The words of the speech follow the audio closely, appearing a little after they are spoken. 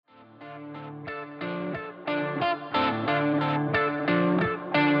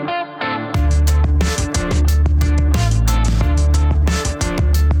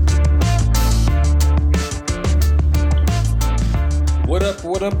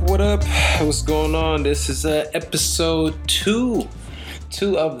What up? What's going on? This is episode 2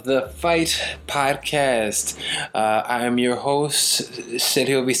 of the Fight Podcast. I am your host,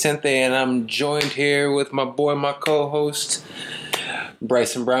 Sergio Vicente, and I'm joined here with my boy, my co-host,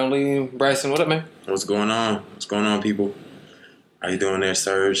 Bryson Brownlee. Bryson, what up, man? What's going on? What's going on, people? How you doing there,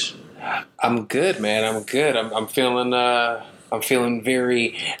 Serge? I'm good, man. I'm good. I'm feeling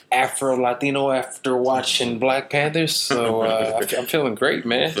very Afro-Latino after watching Black Panther, so I'm feeling great,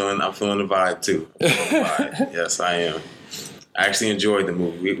 man. I'm feeling the vibe, too. Yes, I am. I actually enjoyed the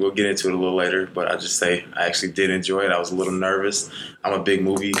movie. We'll get into it a little later, but I'll just say I actually did enjoy it. I was a little nervous. I'm a big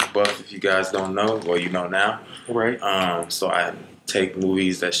movie buff, if you guys don't know. Well, you know now. Right. So I take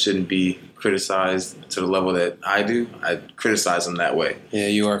movies that shouldn't be criticized to the level that I do. I criticize them that way. Yeah,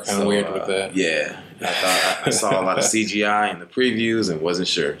 you are kind of weird with that. Yeah. I saw a lot of CGI in the previews and wasn't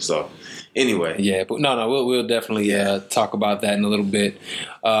sure. So, anyway. Yeah, but we'll definitely talk about that in a little bit.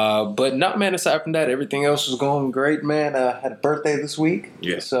 But no, man, aside from that, everything else was going great, man. Had a birthday this week.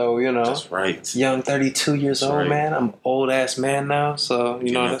 Yeah. So, That's right. Young 32 years old, man. I'm an old-ass man now, so,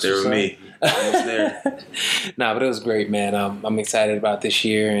 that's there with me. Almost there. But it was great, man. I'm excited about this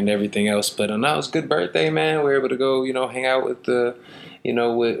year and everything else. But it was a good birthday, man. We were able to go, hang out with the...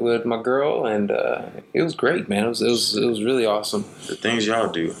 with my girl, and it was great, man. It was really awesome. The things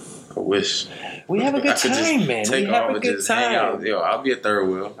y'all do, I wish. We have a good time, man. We have a good time. Yo, I'll be a third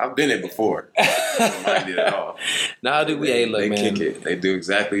wheel. I've been it before. I don't mind it at all. Dude, they kick it. They do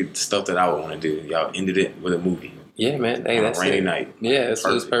exactly the stuff that I would want to do. Y'all ended it with a movie. Yeah, man. Hey, that's a rainy night. Yeah, it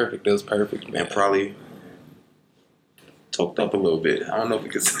was perfect. It was perfect, man. And probably toked up a little bit. I don't know if we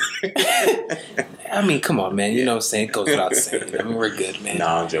could say. I mean, come on, man. You know what I'm saying? It goes without saying. I mean, we're good, man. No,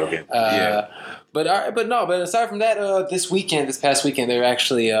 I'm joking. But aside from that, this past weekend,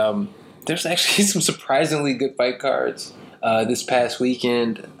 there's actually some surprisingly good fight cards. This past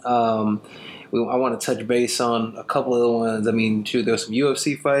weekend, I want to touch base on a couple of the ones. I mean, there was some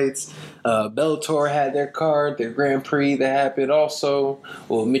UFC fights. Bellator had their card, their Grand Prix that happened also.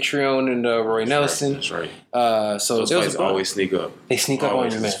 Well, Mitrione and Roy Nelson. That's right. So those fights always sneak up. They sneak up on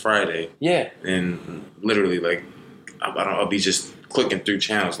you, man. It's Friday. Yeah. And literally, I'll be just clicking through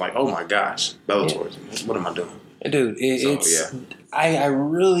channels like, oh my gosh, Bellator. Yeah. What am I doing? Dude, I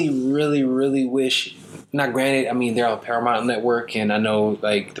really, really, really wish. Not granted, I mean, they're on Paramount Network, and I know,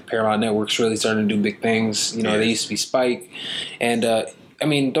 the Paramount Network's really starting to do big things. They used to be Spike. And,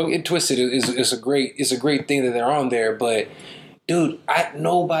 don't get twisted. It's a great thing that they're on there, but... Dude,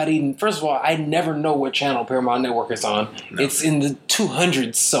 first of all, I never know what channel Paramount Network is on. No. It's in the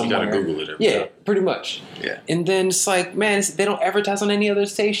 200s somewhere. You gotta Google it. Yeah, pretty much. Yeah. And then it's like, man, they don't advertise on any other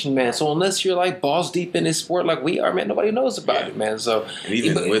station, man. So unless you're balls deep in this sport like we are, man, nobody knows about it, man. So and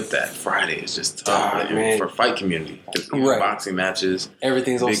even with that, Friday is just tough for fight community. Right. Boxing matches.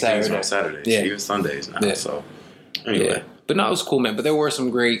 Everything's on Saturday. Things on Saturdays. Yeah. Even Sundays now. Yeah. So anyway. Yeah. But no, it was cool, man. But there were some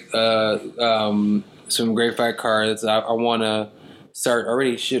great fight cards. I want to start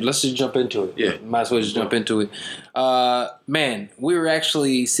already. Let's just jump into it. Yeah. Might as well just jump into it. Man, we were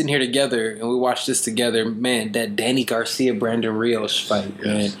actually sitting here together and we watched this together. Man, that Danny Garcia, Brandon Rios fight,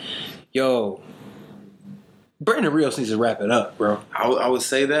 man. Yo, Brandon Rios needs to wrap it up, bro. I would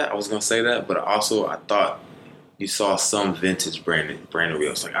say that. I was going to say that, but also I thought you saw some vintage Brandon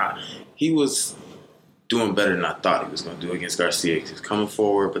Rios. He was doing better than I thought he was going to do against Garcia. He's coming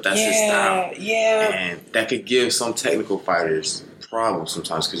forward, but that's his style. Yeah. And that could give some technical fighters problems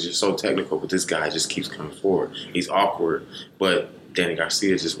sometimes because you're so technical, but this guy just keeps coming forward. He's awkward, but Danny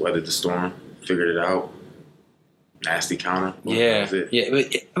Garcia just weathered the storm, figured it out. Nasty counter. Yeah.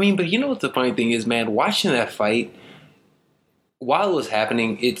 But you know what the funny thing is, man? Watching that fight, while it was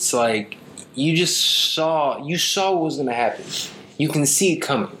happening, it's like you saw what was going to happen. You can see it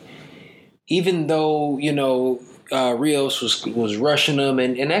coming. Even though, Rios was rushing him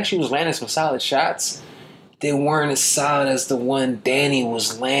and actually was landing some solid shots, they weren't as solid as the one Danny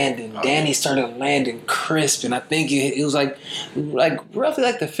was landing. Danny started landing crisp, and I think it was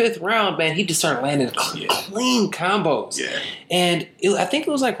roughly the fifth round, man, he just started landing clean combos. Yeah. And I think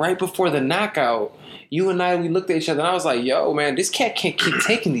it was right before the knockout, you and we looked at each other, and I was like, yo, man, this cat can't keep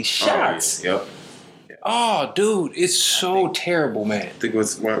taking these shots. Yep. Oh, dude, it's so terrible, man. I think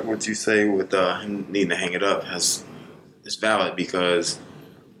what you say with him needing to hang it up is valid because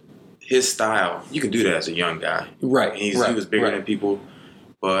his style, you can do that as a young guy. Right. He was bigger than people,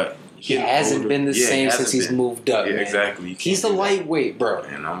 but he hasn't been the same since he's moved up. Yeah, man. Exactly. He's a lightweight, bro.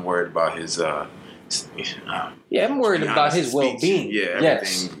 And I'm worried about his. I'm worried about his well-being. Yeah,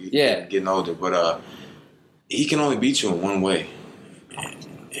 everything. Yes. Getting older, but he can only beat you in one way,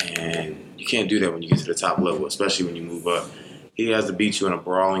 and you can't do that when you get to the top level, especially when you move up. he has to beat you in a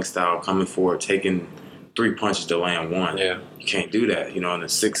brawling style, coming forward, taking 3 punches to land 1. Yeah. You can't do that, in the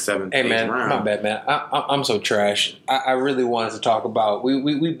 6th, 7th, 8th round. My bad, man. I'm so trash. I really wanted to talk about.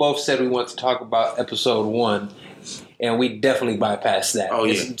 We both said we wanted to talk about episode 1, and we definitely bypassed that. Oh,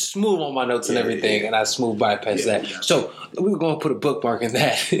 yeah. It's smooth on my notes and everything, and I smooth bypassed that. Yeah. So we were going to put a bookmark in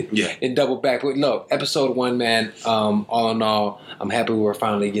that and double back. But no, episode 1, man, all in all, I'm happy we're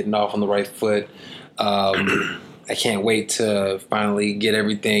finally getting off on the right foot. I can't wait to finally get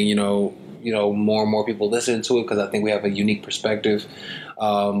everything, more and more people listening to it because I think we have a unique perspective.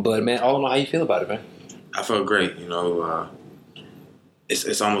 But, man, all in all, how you feel about it, man? I felt great.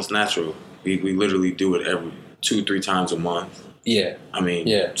 It's almost natural. We literally do it every 2-3 times a month. Yeah. I mean,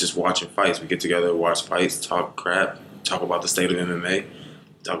 just watching fights. We get together, watch fights, talk crap, talk about the state of MMA,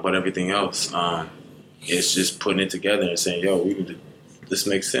 talk about everything else. It's just putting it together and saying, yo, this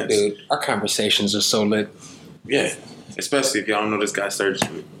makes sense. Dude, our conversations are so lit. Yeah. Especially if y'all don't know this guy,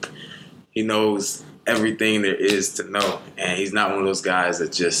 Sergio. He knows everything there is to know. And he's not one of those guys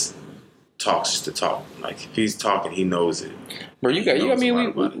that just talks just to talk. Like, if he's talking, he knows it. Bro,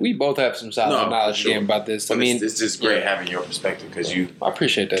 we both have some solid knowledge again about this. But it's just great having your perspective because you I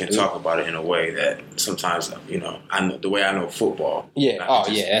appreciate that, can dude. talk about it in a way that sometimes, I know the way I know football. Yeah,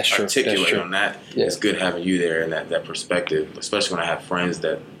 that's true. Articulate on that. Yeah. It's good having you there and that perspective, especially when I have friends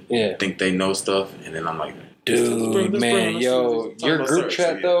that think they know stuff, and then I'm like, dude, man, yo, your group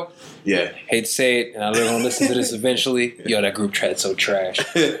chat though. Yeah. Hate to say it, and I'm gonna listen to this eventually. Yo, that group chat's so trash.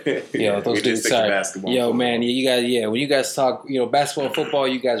 Yo, those dudes. Sorry. Yo, man, you guys. Yeah, when you guys talk, basketball and football,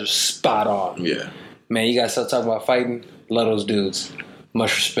 you guys are spot on. Yeah. Man, you guys start talking about fighting. Love those dudes.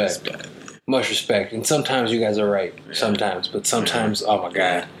 Much respect. Much respect. And sometimes you guys are right. Sometimes, but sometimes, oh my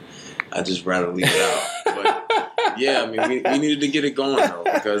god. I just rather leave it out. But yeah, I mean, we needed to get it going though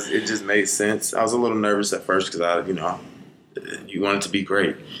because it just made sense. I was a little nervous at first because you want it to be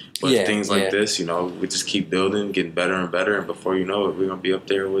great. But things like this, we just keep building, getting better and better, and before you know it, we're gonna be up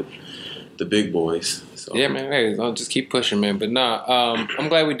there with the big boys. So. Yeah, man. Hey, I'll just keep pushing, man. But I'm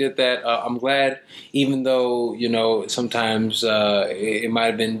glad we did that. I'm glad, even though sometimes it might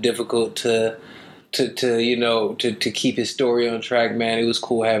have been difficult to keep his story on track, man. It was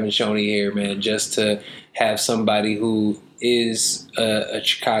cool having Shoney here, man. Just to have somebody who is a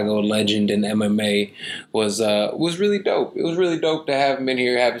Chicago legend in MMA was really dope. It was really dope to have him in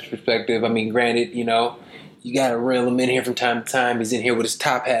here, have his perspective. I mean, granted, you gotta reel him in here from time to time. He's in here with his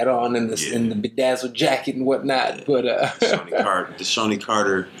top hat on and the bedazzled jacket and whatnot. But the Shoney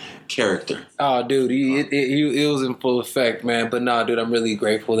Carter character. Oh, dude, it was in full effect, man. But no, dude, I'm really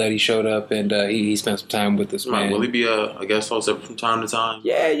grateful that he showed up and he spent some time with us, man. Will he be a guest host from time to time?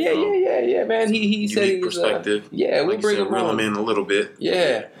 Yeah, man. He said he was perspective. We'll bring him reel on. him in a little bit.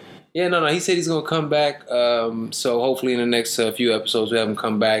 Yeah. Yeah, no. He said he's gonna come back. So hopefully in the next few episodes we have him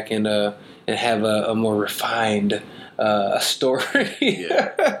come back and have a more refined story.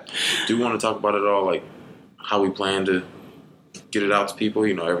 Yeah. Do you want to talk about it all, like how we plan to get it out to people?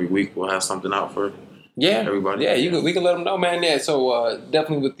 Every week we'll have something out for everybody. Yeah, we can let them know, man. Yeah, so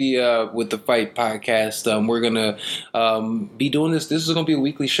definitely with the Fight podcast, we're gonna be doing this. This is gonna be a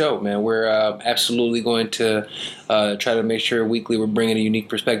weekly show, man. We're absolutely going to try to make sure weekly we're bringing a unique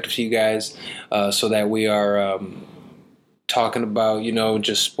perspective to you guys, so that we are talking about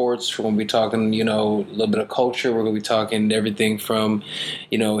just sports. We're gonna be talking a little bit of culture. We're gonna be talking everything from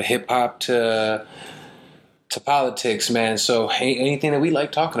hip hop to politics, man. So anything that we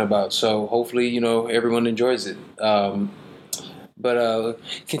like talking about. So hopefully, everyone enjoys it. But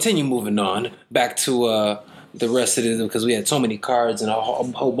continue moving on back to the rest of it because we had so many cards and a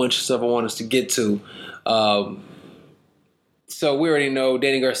whole bunch of stuff I want us to get to. So we already know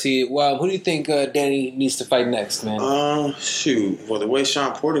Danny Garcia. Well, who do you think Danny needs to fight next, man? Shoot. Well, the way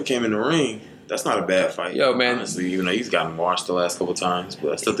Sean Porter came in the ring, that's not a bad fight. Yo, man. Honestly, even though he's gotten washed the last couple times,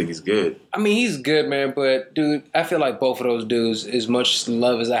 but I still think he's good. I mean, he's good, man. But, dude, I feel like both of those dudes, as much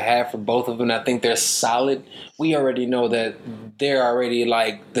love as I have for both of them, I think they're solid. We already know that they're already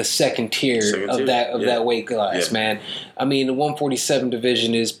like the second tier of that weight class, man. I mean, the 147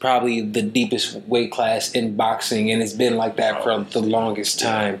 division is probably the deepest weight class in boxing, and it's been like that for the longest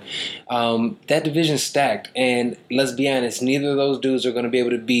time. That division's stacked, and let's be honest, neither of those dudes are going to be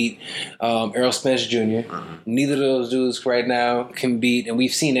able to beat Errol Spence Jr. Neither of those dudes right now can beat, and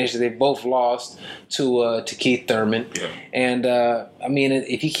we've seen actually they both lost to Keith Thurman. Yeah. And I mean,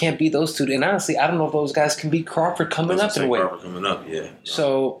 if you can't beat those two, and honestly, I don't know if those guys can beat Crawford coming up in weight. Crawford coming up, yeah.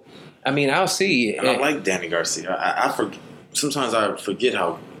 So, I mean, I'll see. And I like Danny Garcia. I forget. Sometimes I forget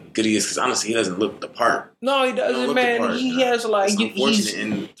how good he is, because honestly, he doesn't look the part. No, he doesn't, man. He has like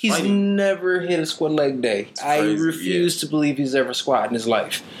he's never hit a squat leg day. I refuse to believe he's ever squat in his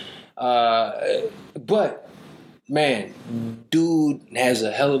life. But man, dude has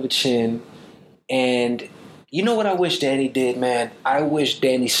a hell of a chin, and you know what I wish Danny did, man? I wish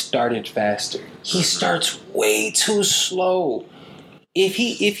Danny started faster. He starts way too slow. If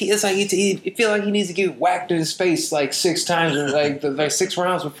he it's like he feel like he needs to get whacked in his face like 6 times or like 6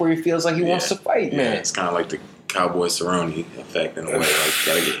 rounds before he feels like he wants to fight, man. It's kind of like the Cowboy Cerrone effect in a way. Like, you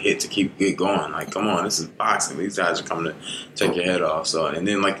gotta get hit to keep going. Like, come on, this is boxing. These guys are coming to take your head off. So, and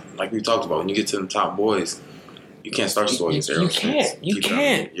then like we talked about, when you get to the top boys, you can't start slow against Errol Spence. You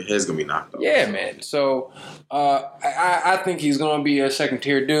can't. Your head's gonna be knocked off. Yeah, man. So I think he's gonna be a second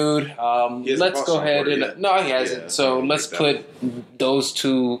tier dude. Let's go ahead and no, he hasn't. So let's put those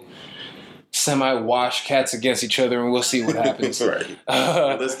two semi-washed cats against each other, and we'll see what happens. Right.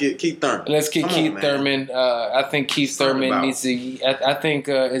 Let's get Keith Thurman. Let's get Keith Thurman. I think Keith Thurman needs to. I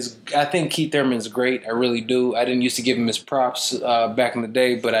think Keith Thurman's great. I really do. I didn't used to give him his props back in the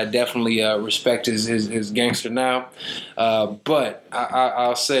day, but I definitely respect his gangster now. But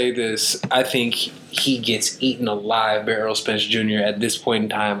I'll say this: I think he gets eaten alive by Errol Spence Jr. at this point in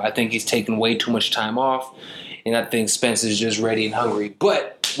time. I think he's taken way too much time off. And I think Spence is just ready and hungry.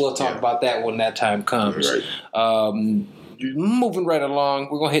 But we'll talk about that when that time comes. Right. Moving right along,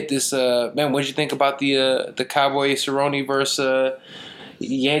 we're going to hit this. Man, what did you think about the Cowboy Cerrone versus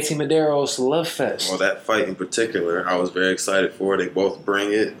Yancy Medeiros Love Fest? Well, that fight in particular, I was very excited for. They both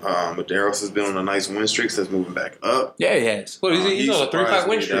bring it. Medeiros has been on a nice win streak, so that's moving back up. Yeah, he has. Well, he's on a 3-fight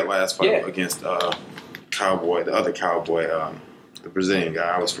win streak. That last fight against Cowboy, the other Cowboy, the Brazilian guy,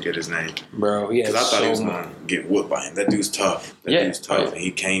 I always forget his name. Bro, because I thought he was going to get whooped by him. That dude's tough. Dude's tough, and he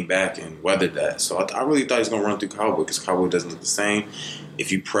came back and weathered that. So I really thought he was going to run through Cowboy, because Cowboy doesn't look the same.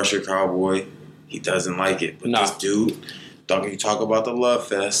 If you pressure Cowboy, he doesn't like it. But this dude, you talk about the love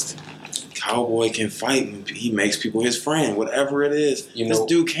fest, Cowboy can fight, and he makes people his friend, whatever it is. This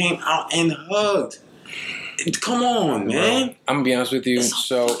dude came out and hugged. Come on, man. Bro, I'm gonna be honest with you.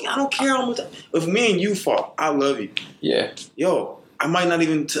 I don't care how much. If me and you fought, I love you. Yeah. Yo, I might not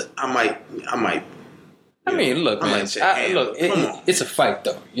even. I might. I mean, look, man. It's a fight,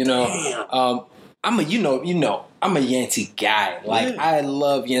 though. You know. I'm a Yancy guy. Like, I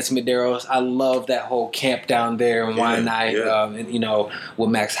love Yancy Medeiros. I love that whole camp down there in Wyanite, and with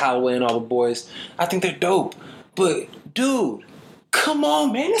Max Holloway and all the boys. I think they're dope. But dude, come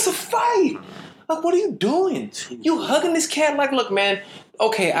on, man, it's a fight. Like, what are you doing? You hugging this cat? Like, look, man.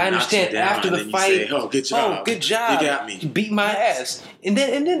 Okay, I understand. After the fight, good job. Good job. You got me. You beat my ass. And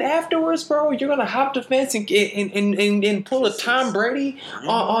then afterwards, bro, you're gonna hop the fence and pull a Tom Brady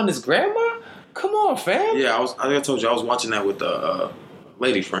on his grandma? Come on, fam. Yeah, like I told you, I was watching that with the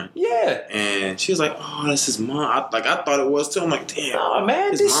lady friend. Yeah. And she was like, "Oh, that's his mom." I thought it was too. I'm like, "Damn, oh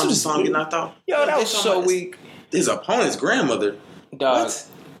man, his mom just saw him get knocked out." Yo, that was so weak. His opponent's grandmother. Dog. What?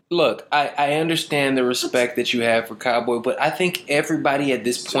 Look, I understand the respect that you have for Cowboy, but I think everybody at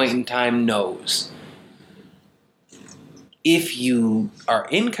this point in time knows if you are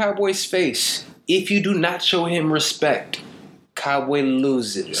in Cowboy's face, if you do not show him respect, Cowboy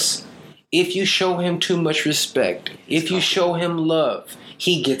loses. If you show him too much respect, if you show him love,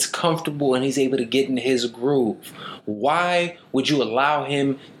 he gets comfortable and he's able to get in his groove. Why would you allow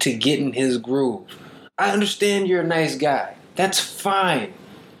him to get in his groove? I understand you're a nice guy. That's fine.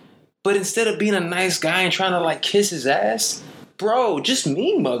 But instead of being a nice guy and trying to like kiss his ass, bro, just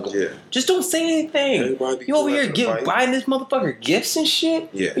mean mug him. Yeah. Just don't say anything. You over here buying this motherfucker gifts and shit?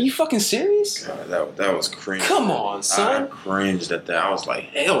 Yeah. Are you fucking serious? God, that was cringe. Come on, son. I cringed at that. I was like,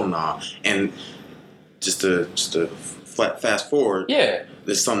 hell nah. And just to fast forward,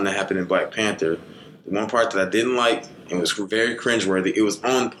 there's something that happened in Black Panther. The one part that I didn't like, and was very cringeworthy, it was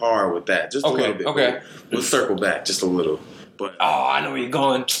on par with that. Just a little bit. Okay. We'll circle back just a little. But, I know where you're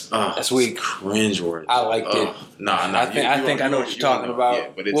going. That's weak. Cringeworthy. I liked it. I think I know what you're talking about. Yeah,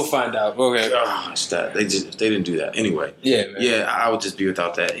 but we'll find out. Okay. Gosh, they didn't do that. Anyway. Yeah, man. Yeah, I would just be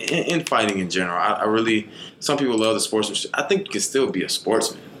without that. In fighting in general, I really, some people love the sportsmanship. I think you can still be a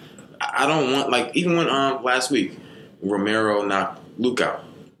sportsman. I don't want, like, even when last week, Romero knocked Luke out.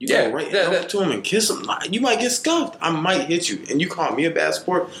 You go right up to him and kiss him. You might get scuffed. I might hit you. And you call me a bad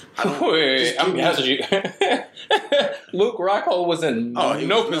sport. Wait, I'm be honest with you. Luke Rockhold was in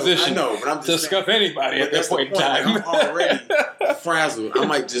no position to scuff anybody at that point in time. I'm already frazzled. I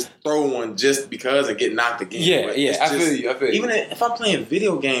might just throw one just because and get knocked again. Yeah, I feel you. Even if I'm playing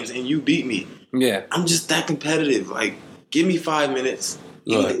video games and you beat me, I'm just that competitive. Like, give me 5 minutes.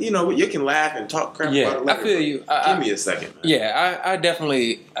 You can laugh and talk crap about it later. I feel you. Give me a second, man. Yeah, I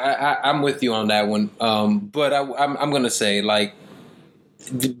definitely, I'm with you on that one. But I'm going to say, like,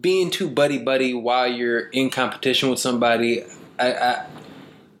 being too buddy while you're in competition with somebody,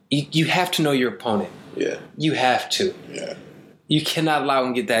 you have to know your opponent. Yeah. You have to. Yeah. You cannot allow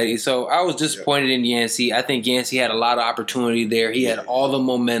him to get that. So I was disappointed in Yancey. I think Yancey had a lot of opportunity there. He had all the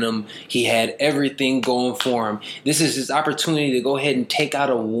momentum. He had everything going for him. This is his opportunity to go ahead and take out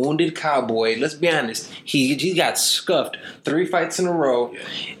a wounded cowboy. Let's be honest. He got scuffed 3 fights in a row.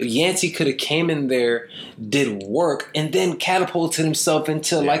 Yeah. Yancey could have came in there, did work, and then catapulted himself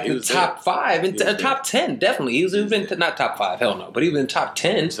into the top 5, into top 10. Definitely, he was even not top 5. Hell no, but he was in top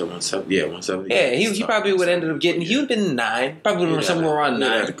 10. So 170. Yeah, he probably would have ended up getting. He would have been 9. Probably somewhere around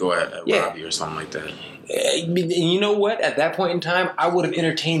 9. Had to go at Robbie or something like that. And you know what? At that point in time, I would have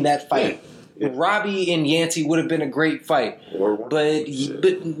entertained that fight. Yeah. Robbie and Yancey would have been a great fight. But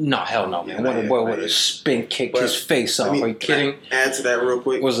no, hell no. Yeah, Wonder Boy would have spin kicked his face off. Are you kidding? Add to that real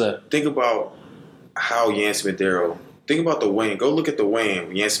quick. What's that? Think about how Yancey Medeiros. Think about the weigh-in. Go look at the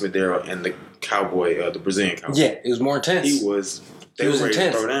weigh-in. Yancey Medeiros and the cowboy, the Brazilian cowboy. Yeah, it was more intense. He was intense. They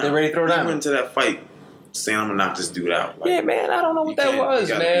were ready to throw down. He went into that fight saying, I'm going to knock this dude out. Like, yeah, man, I don't know what that was,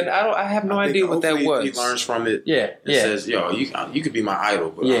 man. I have no idea what that was. He learns from it. Yeah. Says, yo, you could be my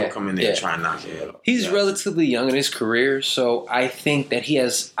idol, but I'm come in there and try and knock your head off. He's relatively young in his career, so I think that he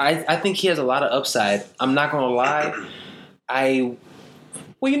has I think he has a lot of upside. I'm not going to lie.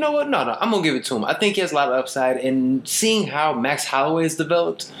 Well, you know what? No, I'm going to give it to him. I think he has a lot of upside, and seeing how Max Holloway has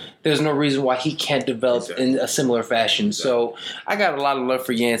developed, there's no reason why he can't develop in a similar fashion. Exactly. So I got a lot of love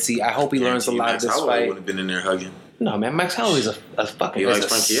for Yancey. I hope he learns a lot of this Holloway fight. Would have been in there hugging. No, man, Max Holloway's a fucking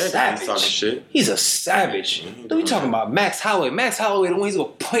savage. He's talking shit. He's a savage. What are you talking about? Max Holloway. Max Holloway, the one he's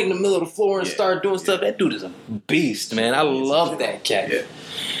going to point in the middle of the floor and start doing stuff. That dude is a beast, man. I love that cat.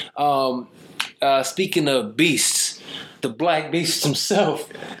 Yeah. Speaking of beasts, the Black Beast himself,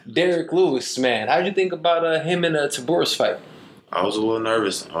 Derek Lewis, man. How'd you think about him and Tabor's fight? I was a little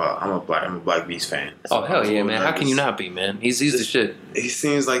nervous. I'm a Black Beast fan. So hell yeah, man! How can you not be, man? He's the shit. He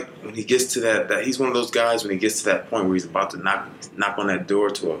seems like when he gets to that he's one of those guys when he gets to that point where he's about to knock on that door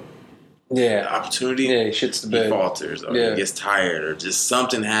to an opportunity. Yeah, he shits the bed. He falters or he gets tired or just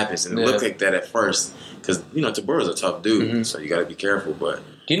something happens, and it looked like that at first because Tabor is a tough dude, so you got to be careful. But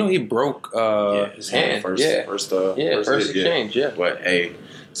do you know he broke his hand? First exchange. Yeah, but hey,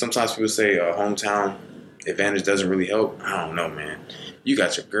 sometimes people say hometown advantage doesn't really help. I don't know, man. You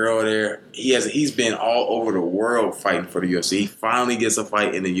got your girl there. He's been all over the world fighting for the UFC. He finally gets a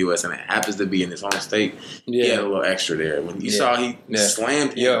fight in the US, and it happens to be in his home state. Yeah. He had a little extra there. When you saw he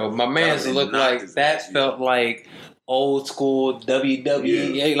slammed him. Yo, my man's looked like that. Felt like old school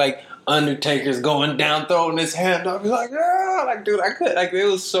WWE, like Undertaker's going down, throwing his hand up. He's like, dude, I could. Like, it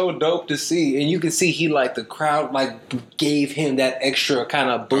was so dope to see. And you can see the crowd, gave him that extra kind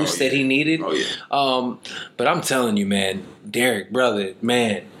of boost that he needed. Oh, yeah. But I'm telling you, man, Derek, brother,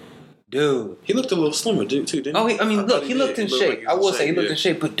 man, dude. He looked a little slimmer, dude, too, didn't he? He looked in shape. I will say he looked in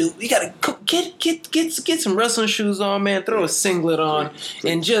shape. But, dude, you got to get some wrestling shoes on, man. Throw a singlet on.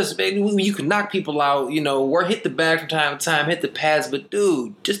 And just, man, you can knock people out, or hit the bag from time to time, hit the pads. But,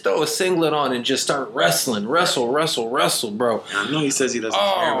 dude, just throw a singlet on and just start wrestling. Wrestle, bro. I know he says he doesn't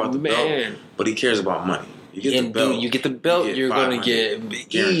care about the belt, but he cares about money. You get the belt. You're going to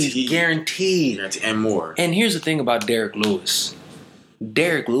get guaranteed. And more. And here's the thing about Derek Lewis.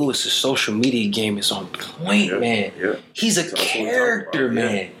 Derek Lewis's social media game is on point, man. Yeah. He's a character,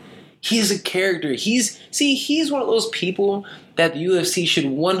 man. He's a character. He's one of those people that the UFC should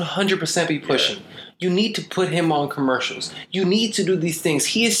 100% be pushing. Yeah. You need to put him on commercials. You need to do these things.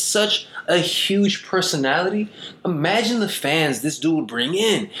 He is such a huge personality. Imagine the fans this dude would bring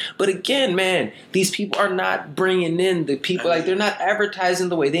in. But again, man, these people are not bringing in the people. They're not advertising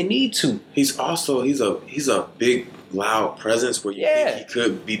the way they need to. He's a big, loud presence where you think he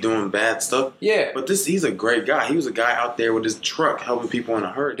could be doing bad stuff. Yeah. But he's a great guy. He was a guy out there with his truck helping people in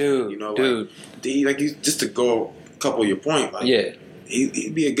a hurricane. Dude. Just to go a couple of your point,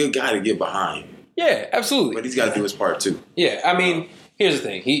 he'd be a good guy to get behind. Yeah, absolutely. But he's got to do his part too. Yeah, I mean, here's the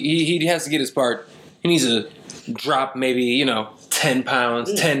thing. He has to get his part. He needs to drop maybe, 10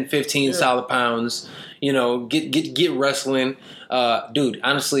 pounds, 10, 15 solid pounds. Get wrestling. Dude,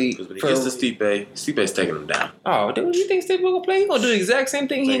 honestly. When he gets to Stipe's taking him down. Oh, dude, you think Stipe will play? He gonna do the exact same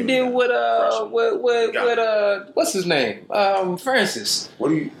thing he did with what's his name? Francis. What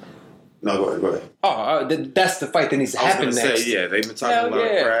do you... No, go ahead. Oh, that's the fight that needs to happen next. They've been talking a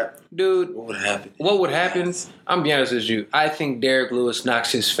lot of crap. Dude, what would happen? What would happen? I'm be honest with you. I think Derek Lewis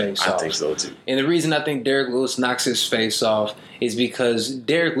knocks his face off. I think so too. And the reason I think Derek Lewis knocks his face off is because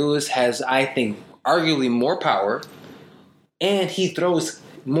Derek Lewis has, I think, arguably more power, and he throws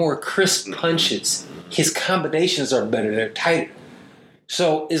more crisp punches. His combinations are better. They're tighter.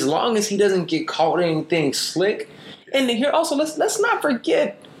 So as long as he doesn't get caught in anything slick, and here also let's not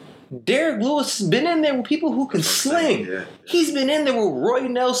forget. Derek Lewis has been in there with people who can sling. Yeah. He's been in there with Roy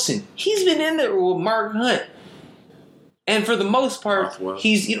Nelson. He's been in there with Mark Hunt. And for the most part,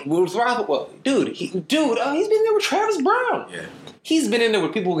 he's with Rothwell. He's been there with Travis Brown. Yeah. He's been in there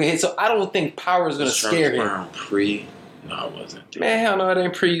with people who can hit. So I don't think power is going to scare him. Brown pre? No, it wasn't. Dude. Man, hell no, it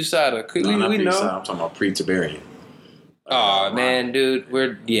ain't pre-USADA. We know. I'm talking about pre-Tiberian. Oh man, dude,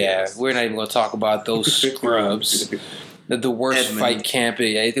 we're not even going to talk about those scrubs. The worst fight camp,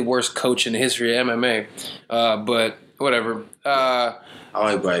 the worst coach in the history of MMA. But whatever. I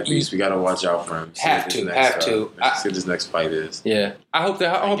like Black Beast. We got to watch out for him. Have to. See what this next fight is. Yeah, I hope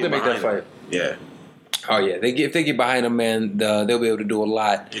they make that fight. Yeah. Oh yeah, if they get behind him, man, they'll be able to do a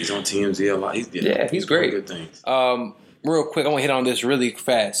lot. He's on TMZ a lot. He's great. Good things. Real quick, I want to hit on this really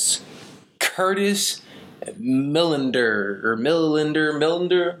fast. Curtis Millender.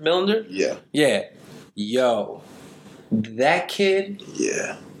 Yeah. Yeah. Yo. That kid,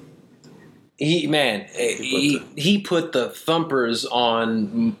 he put the thumpers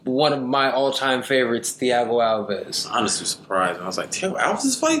on one of my all-time favorites, Thiago Alves. Honestly surprised. I was like, Thiago Alves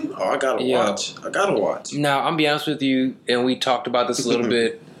is fighting? Oh, I gotta watch. Now, I'm be honest with you, and we talked about this a little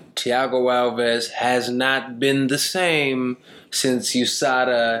bit. Thiago Alves has not been the same since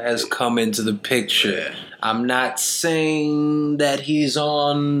USADA has come into the picture. Yeah. I'm not saying that he's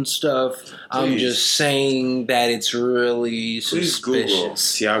on stuff. Please. I'm just saying that it's really suspicious. Please Google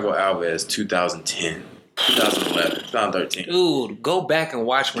Thiago Alves 2010, 2011, 2013. Dude, go back and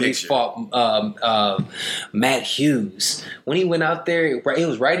watch when he fought Matt Hughes. When he went out there, it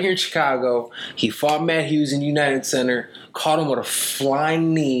was right here in Chicago. He fought Matt Hughes in United Center, caught him with a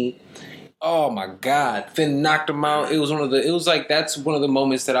flying knee. Oh my God! Finn knocked him out. That's one of the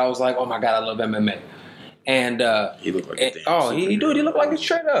moments that I was like, oh my God, I love MMA. And he looked like a damn he looked like it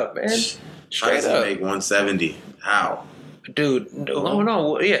straight up, man. Straight up. Make 170. How? Dude,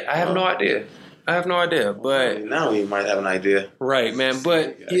 no. Yeah, I have no idea. But now we might have an idea. Right, man.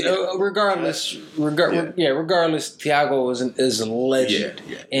 But regardless, Thiago is a legend,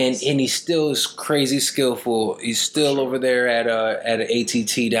 and he still is crazy skillful. He's still over there at an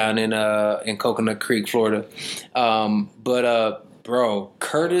ATT down in Coconut Creek, Florida. Bro,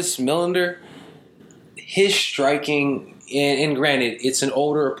 Curtis Millender, his striking. And granted, it's an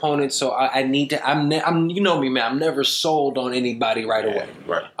older opponent, so I need to. I'm you know me, man. I'm never sold on anybody right away.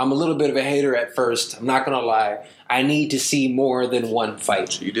 Right. I'm a little bit of a hater at first. I'm not gonna lie. I need to see more than one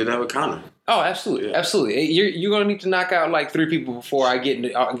fight. You did that with Conor. Oh, absolutely, absolutely. You're gonna need to knock out like 3 people before I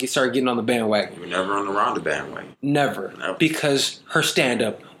start getting on the bandwagon. You were never on the Ronda bandwagon. Never. Because her stand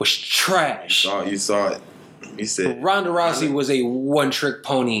up was trash. You saw it. You said Ronda Rousey was a one-trick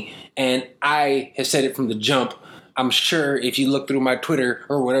pony, and I have said it from the jump. I'm sure if you look through my Twitter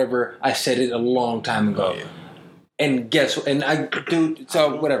or whatever, I said it a long time ago. Oh, yeah. And guess what? And I do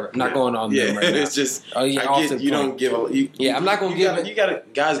so whatever. I'm not going on them right now. It's just I'm not going to give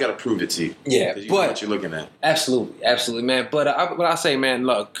it. Guys got to prove it to you. Yeah, but what you're looking at. Absolutely, man. But I say, man,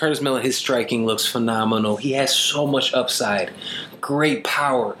 look, Curtis Miller, his striking looks phenomenal. He has so much upside, great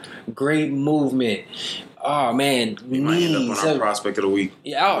power, great movement. Oh man, we might end up on our Prospect of the Week.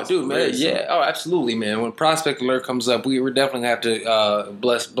 Yeah, dude, man. Yeah, absolutely, man. When Prospect Alert comes up, we're definitely have to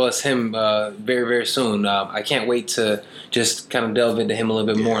bless him very, very soon. I can't wait to just kind of delve into him a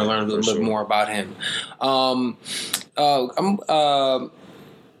little bit more and learn a little bit more about him.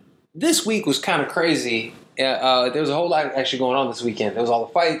 This week was kind of crazy. There was a whole lot actually going on this weekend. There was all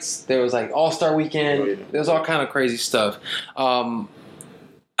the fights. There was like All-Star Weekend. Oh, yeah. There was all kind of crazy stuff.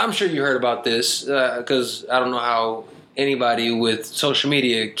 I'm sure you heard about this because I don't know how anybody with social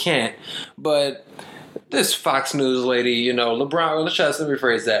media can't, but this Fox News lady, LeBron, let me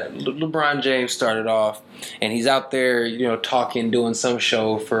rephrase that. LeBron James started off, and he's out there, talking, doing some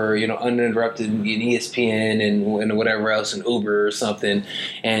show for, Uninterrupted and ESPN and whatever else, and Uber or something,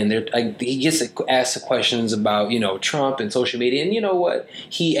 and he gets asked questions about, Trump and social media, and you know what?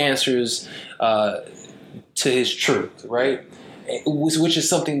 He answers to his truth, right? Which is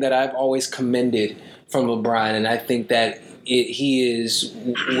something that I've always commended from LeBron, and I think that he is,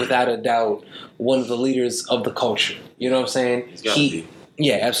 without a doubt, one of the leaders of the culture. You know what I'm saying?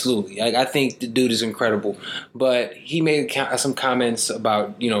 Yeah, absolutely. I think the dude is incredible, but he made some comments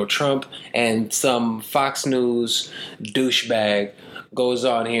about Trump, and some Fox News douchebag goes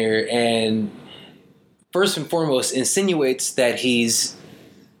on here and first and foremost insinuates that he's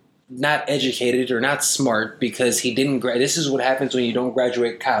not educated or not smart because he didn't this is what happens when you don't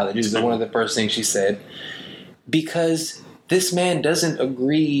graduate college, is one of the first things she said, because this man doesn't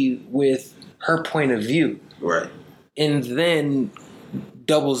agree with her point of view, right? And then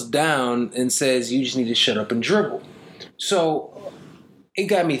doubles down and says you just need to shut up and dribble. So it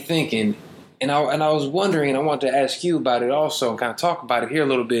got me thinking, and I was wondering, and I wanted to ask you about it also and kind of talk about it here a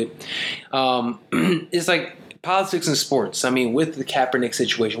little bit. It's like politics and sports. I mean, with the Kaepernick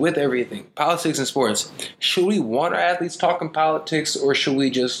situation, with everything, politics and sports. Should we want our athletes talking politics, or should we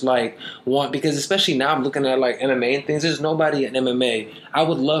just because especially now I'm looking at MMA and things. There's nobody in MMA. I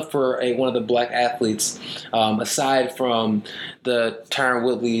would love for one of the black athletes, aside from the Tyron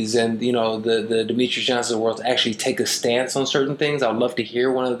Woodleys and the Demetrius Johnsons of the world, to actually take a stance on certain things. I'd love to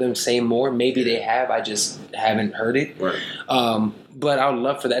hear one of them say more. Maybe they have. I just haven't heard it. Right. But I would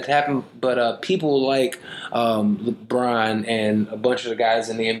love for that to happen. But people like LeBron and a bunch of the guys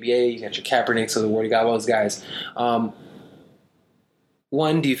in the NBA, you got your Kaepernicks of the world, you got all those guys.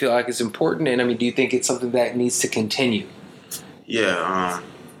 One, do you feel like it's important? And I mean, do you think it's something that needs to continue? Yeah.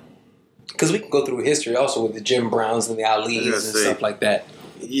 Because we can go through history also with the Jim Browns and the Alis and stuff like that.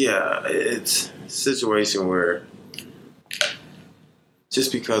 Yeah, it's a situation where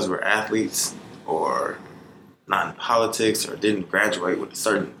just because we're athletes or not in politics or didn't graduate with a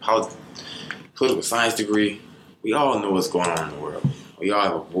certain political science degree, we all know what's going on in the world. We all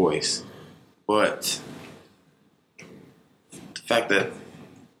have a voice. But the fact that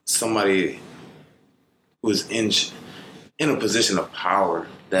somebody who's in a position of power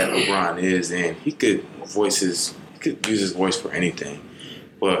that LeBron is in, he could use his voice for anything.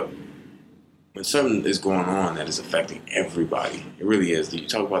 But when something is going on that is affecting everybody, it really is. You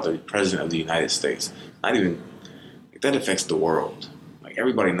talk about the president of the United States, not even that affects the world.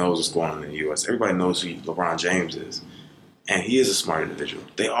 Everybody knows what's going on in the U.S. Everybody knows who LeBron James is. And he is a smart individual.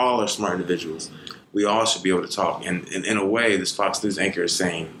 They all are smart individuals. We all should be able to talk. And in a way, this Fox News anchor is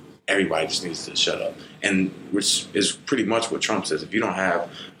saying everybody just needs to shut up. And which is pretty much what Trump says. If you don't have a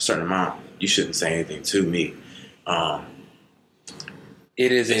certain amount, you shouldn't say anything to me.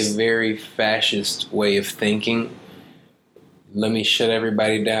 It is a very fascist way of thinking. Let me shut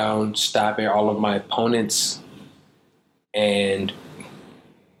everybody down, stop all of my opponents. And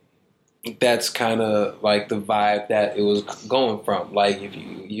that's kind of like the vibe that it was going from. If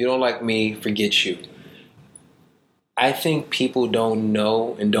you don't like me, forget you. I think people don't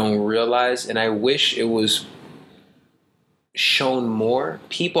know and don't realize, and I wish it was shown more.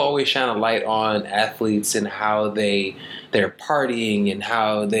 People always shine a light on athletes and how they're partying and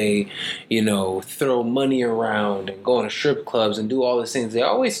how they, throw money around and go to strip clubs and do all these things. They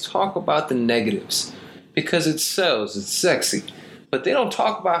always talk about the negatives because it sells, it's sexy. But they don't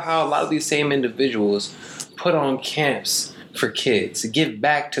talk about how a lot of these same individuals put on camps for kids to give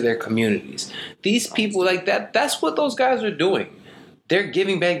back to their communities. These people like that, that's what those guys are doing. They're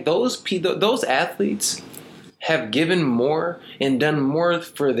giving back. Those athletes have given more and done more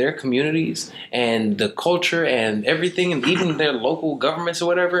for their communities and the culture and everything, and even their local governments or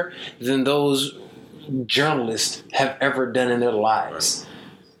whatever, than those journalists have ever done in their lives.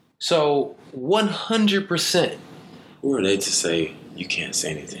 So 100%. Who are they to say you can't say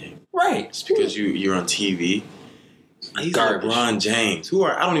anything? Right. It's because you're on TV. He's LeBron James.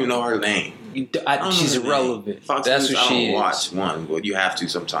 I don't even know her name. She's irrelevant. That's News, what she is. I don't watch one, but you have to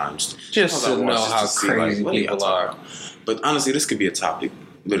sometimes. Just to know how crazy people are. But honestly, this could be a topic,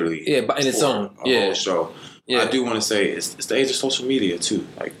 literally. Yeah, but in its own. A whole show. Yeah. I do want to say it's the age of social media, too.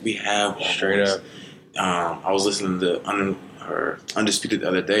 We have... Straight up. I was listening to Undisputed the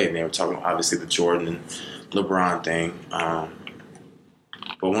other day, and they were talking about, obviously, the Jordan and LeBron thing.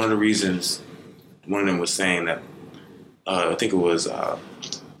 But one of the reasons, one of them was saying that, I think it was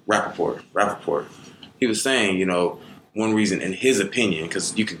Rappaport. He was saying, one reason, in his opinion,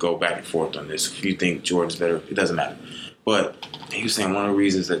 because you could go back and forth on this, if you think Jordan's better, it doesn't matter. But he was saying one of the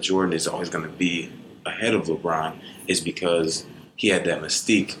reasons that Jordan is always going to be ahead of LeBron is because he had that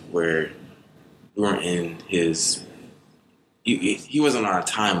mystique where we weren't in his... He wasn't on our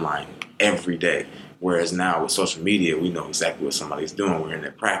timeline every day. Whereas now with social media, we know exactly what somebody's doing. We're in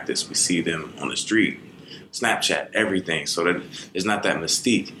their practice. We see them on the street, Snapchat, everything. So that there's not that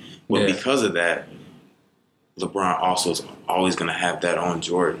mystique. But because of that, LeBron also is always going to have that on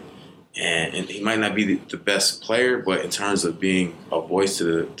Jordan. And he might not be the best player, but in terms of being a voice to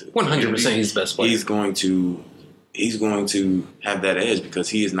the 100% he's the best player. He's going to he's going to have that edge because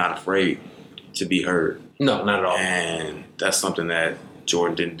he is not afraid to be heard. No, not at all. And that's something that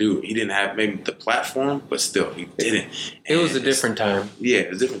Jordan didn't do. He didn't have maybe the platform, but still, he didn't. It was a different time. Yeah, it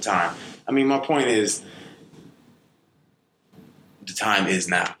was a different time. I mean, my point is, the time is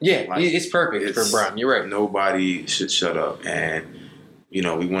now. Yeah, like, it's perfect for Brown. You're right. Nobody should shut up. And, we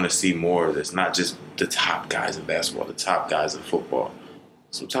want to see more of this. Not just the top guys in basketball, the top guys in football.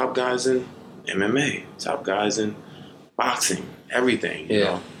 Some top guys in MMA, top guys in boxing, everything, you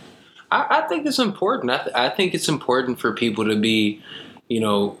know. I think it's important. I think it's important for people to be,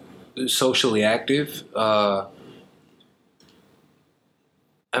 socially active. I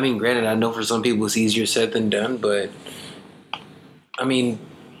mean, granted, I know for some people it's easier said than done, but I mean,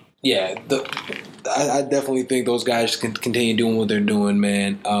 yeah, I definitely think those guys can continue doing what they're doing,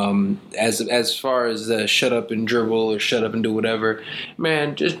 man. As far as shut up and dribble or shut up and do whatever,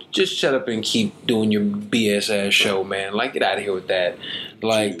 man, just shut up and keep doing your BS ass show, man. Like, get out of here with that.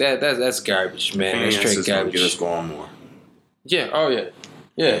 Like that's garbage, man. That's straight garbage. Get us going more. Yeah. Oh yeah.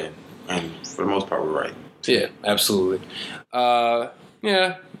 Yeah. And for the most part, we're right. Yeah. Absolutely.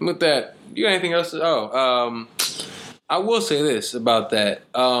 Yeah. With that, you got anything else? I will say this about that.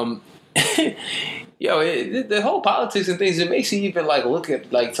 The whole politics and things, it makes you even look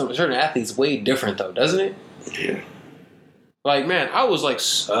at some certain athletes way different though, doesn't it? Yeah. Like, man, I was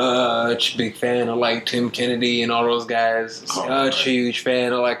such a big fan of Tim Kennedy and all those guys. Such a huge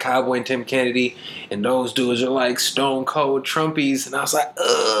fan of Cowboy and Tim Kennedy, and those dudes are stone cold Trumpies, and I was like,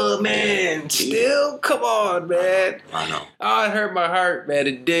 man, still, come on, man. I know. Oh, it hurt my heart, man.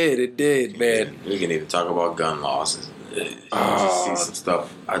 It did, man. We can even talk about gun laws. Just see some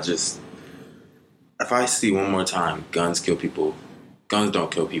stuff. If I see one more time, guns kill people. Guns don't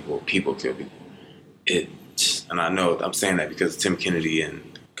kill people. People kill people. And I know I'm saying that because Tim Kennedy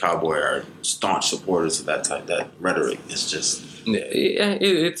and Cowboy are staunch supporters of that rhetoric. It's just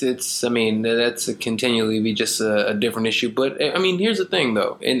it's. I mean, that's a continually be just a different issue. But I mean, here's the thing,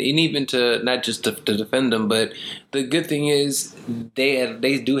 though, and even to not just to defend them, but the good thing is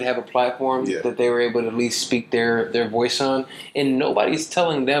they do have a platform that they were able to at least speak their voice on, and nobody's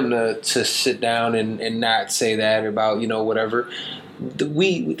telling them to sit down and not say that about whatever.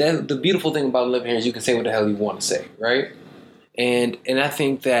 The beautiful thing about living here is you can say what the hell you want to say, right? And I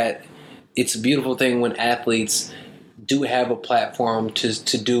think that it's a beautiful thing when athletes do have a platform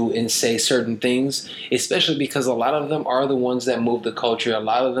to do and say certain things, especially because a lot of them are the ones that move the culture. A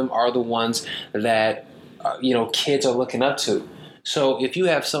lot of them are the ones that kids are looking up to. So if you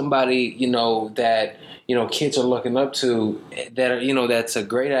have somebody that kids are looking up to, that are, that's a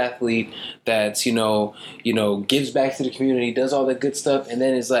great athlete, that's gives back to the community, does all that good stuff, and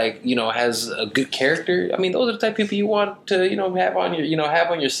then is has a good character. I mean, those are the type of people you want to have on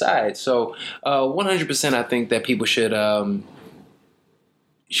your side. So 100%, I think that people should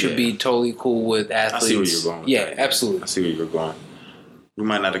be totally cool with athletes. I see where you're going. Yeah, absolutely. I see where you're going. We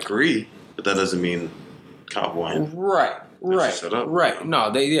might not agree, but that doesn't mean Cowboy. Right. No,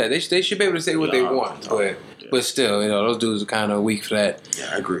 they should be able to say what they want, but still, those dudes are kind of weak for that.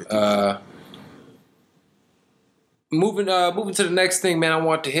 Yeah, I agree. Moving to the next thing, man. I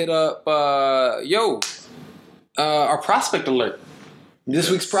want to hit up our Prospect Alert.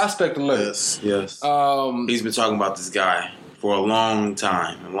 This week's Prospect Alert. Yes. He's been talking about this guy for a long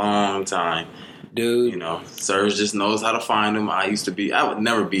time. Dude. Serge just knows how to find him. I would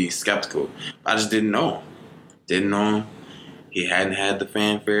never be skeptical. I just didn't know him. He hadn't had the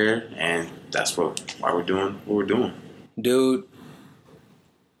fanfare, and that's why we're doing what we're doing. Dude,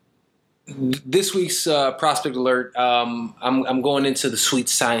 this week's Prospect Alert, I'm going into the sweet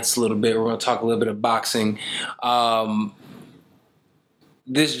science a little bit. We're going to talk a little bit of boxing.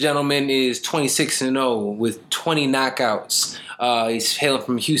 This gentleman is 26-0 with 20 knockouts. He's hailing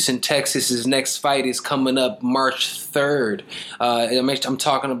from Houston, Texas. His next fight is coming up March 3rd. I'm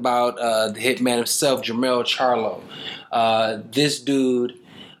talking about the hitman himself, Jermall Charlo. This dude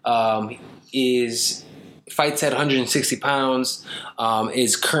fights at 160 pounds,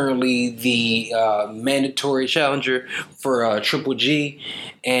 is currently the mandatory challenger for Triple G.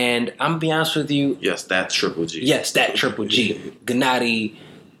 And I'm going to be honest with you. Yes, that Triple G. Gennady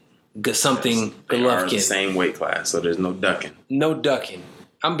something Golovkin. They are the same weight class, so there's no ducking. I'm going to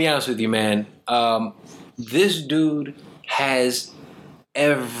be honest with you, man. This dude has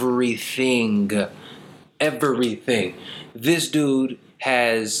everything. This dude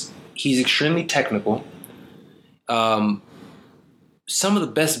he's extremely technical. Some of the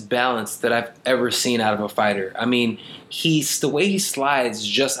best balance that I've ever seen out of a fighter. I mean, the way he slides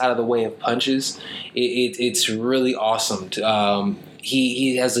just out of the way of punches. It's really awesome.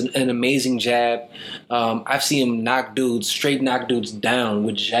 he has an amazing jab. I've seen him straight knock dudes down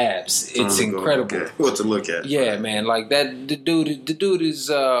with jabs. It's incredible. What to look at? Yeah, man. Like that. The dude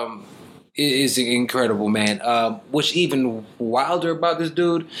is incredible, man. What's even wilder about this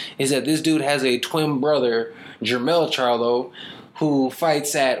dude is that this dude has a twin brother, Jermall Charlo, who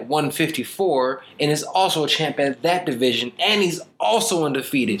fights at 154 and is also a champ at that division, and he's also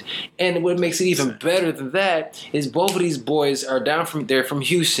undefeated. And what makes it even better than that is both of these boys are from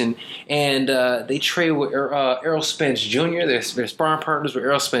Houston, and they trade with Errol Spence Jr. They're sparring partners with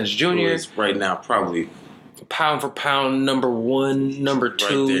Errol Spence Jr. Who is right now probably pound for pound, number one, number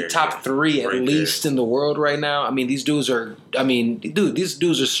two, right there, top three at least in the world right now. I mean, these dudes are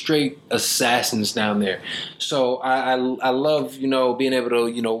straight assassins down there. So I love, being able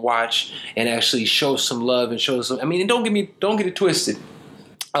to, watch and actually show some love and show some. I mean, don't get it twisted.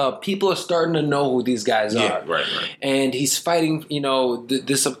 People are starting to know who these guys are. Right. And he's fighting,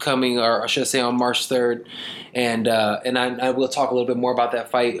 this upcoming, or I should say on March 3rd. And I will talk a little bit more about that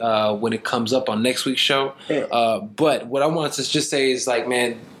fight when it comes up on next week's show. Yeah. But what I want to just say is, like,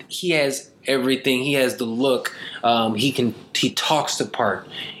 man, he has everything. He has the look. He talks the part.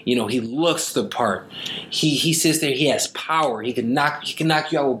 He looks the part. He sits there. He has power. He can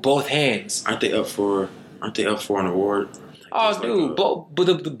knock you out with both hands. Aren't they up for an award? Oh, dude!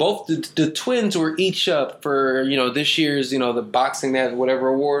 Both the twins were each up for this year's the boxing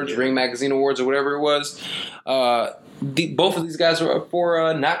awards, Ring Magazine Awards or whatever it was. Both of these guys were up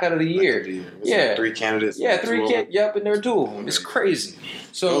for knockout of the year. Yeah, 3 candidates. Yeah, 3 candidates. Yep, and there are 2 of them. It's crazy.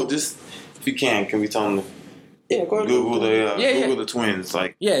 So just if you can we tell them? Yeah, go ahead. Google the twins. Google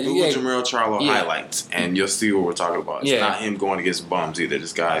Jermall Charlo highlights, and you'll see what we're talking about. It's not him going against bums either.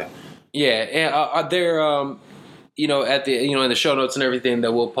 This guy. Yeah, and they're at the in the show notes and everything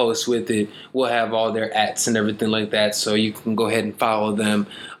that we'll post with it, we'll have all their ats and everything like that, so you can go ahead and follow them.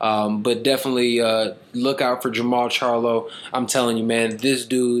 But definitely look out for Jermall Charlo. I'm telling you, man, this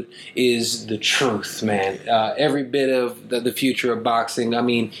dude is the truth, man. Every bit of the future of boxing. I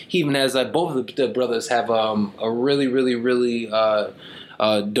mean, he even has both of the brothers have a really, really, really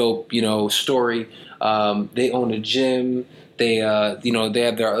dope story. They own a gym. They they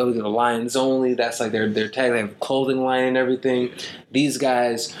have their Lions Only. That's like their tag. They have a clothing line and everything. These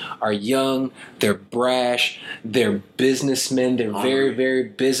guys are young. They're brash. They're businessmen. They're very, very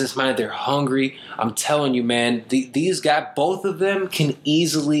business-minded. They're hungry. I'm telling you, man, these guys, both of them can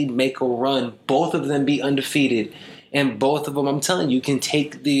easily make a run. Both of them be undefeated. And both of them, I'm telling you, can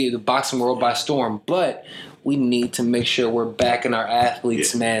take the boxing world by storm. But we need to make sure we're backing our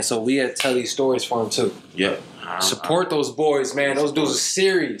athletes, man. So we got to tell these stories for them, too. Yep. Support those boys, man. Those dudes are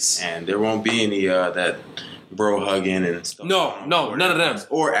serious. And there won't be any that bro hugging and stuff. No, none of them.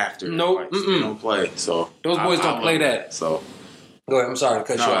 Or after. Nope. They don't play. So those boys don't play that. So go ahead. I'm sorry to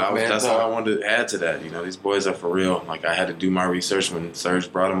cut you off, man. That's all I wanted to add to that. These boys are for real. Like, I had to do my research when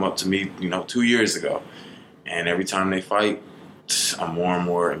Serge brought them up to me, 2 years ago. And every time they fight, I'm more and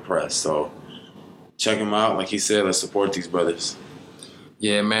more impressed. So check them out. Like he said, let's support these brothers.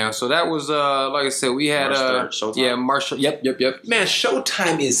 Yeah, man. So that was like I said, we had Showtime. Yeah, Marshall. Yep. Man,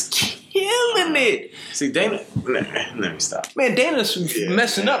 Showtime is killing it. See, Dana. Let me stop. Man, Dana's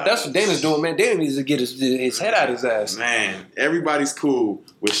messing up. That's what Dana's doing, man. Dana needs to get his head out his ass. Man, everybody's cool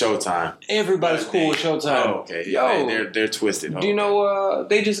with Showtime. Everybody's cool with Showtime. Oh, okay. Yo, they're twisted. Do you know?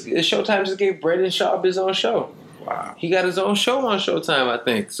 Showtime just gave Brendan Schaub his own show. Wow. He got his own show on Showtime, I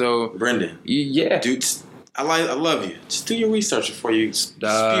think. So Brendan. Yeah, dude. I love you. Just do your research before you spew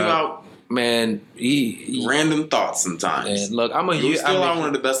out, man. Random thoughts sometimes. Man, look, I'm one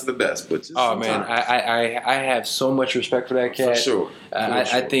of the best of the best. But just man, I have so much respect for that cat. For sure.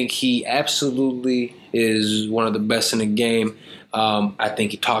 I think he absolutely is one of the best in the game. I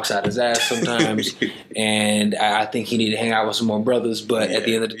think he talks out his ass sometimes, and I think he need to hang out with some more brothers. But at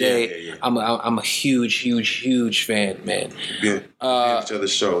the end of the day, I'm a huge fan, man. Be each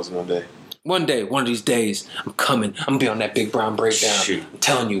other's shows one day. One day, one of these days, I'm coming. I'm gonna be on that Big Brown breakdown. Shoot. I'm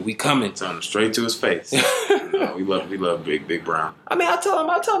telling you, we coming. Telling him straight to his face. We love Big Brown. I mean, I tell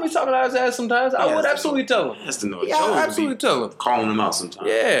him he's talking out his ass sometimes. I would absolutely tell him. He has to know. Yeah, I absolutely tell him. Calling him out sometimes.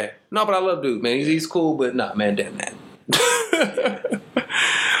 Yeah. No, but I love dude, man. He's cool, but nah, man, damn man.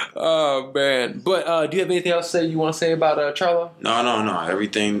 Oh man. But do you have anything else you want to say about Charlo? No.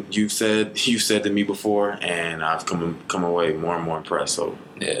 Everything you said to me before, and I've come away more and more impressed. So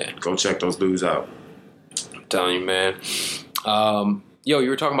yeah, go check those dudes out. I'm telling you, man. Yo, you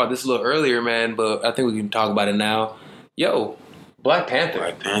were talking about this a little earlier, man, but I think we can talk about it now. Yo, Black Panther.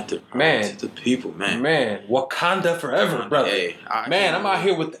 Black Panther. Man. To the people, man. Man. Wakanda forever, brother. Hey, I'm out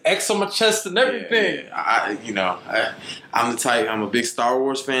here with the X on my chest and everything. Yeah. I'm the type, I'm a big Star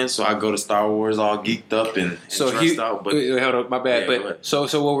Wars fan, so I go to Star Wars all geeked up and dressed out. But wait, hold on, my bad. Yeah, but so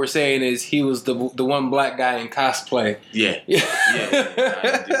what we're saying is he was the one black guy in cosplay. Yeah.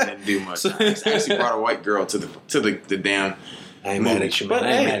 I didn't do much. I actually brought a white girl to the damn. I ain't mad at you, man.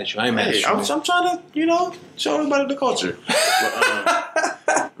 I ain't mad at you. I'm trying to, show everybody the culture.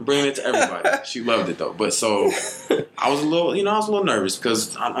 But, bringing it to everybody. She loved it though. But so I was a little nervous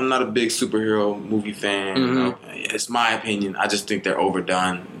because I'm not a big superhero movie fan. Mm-hmm. You know? It's my opinion. I just think they're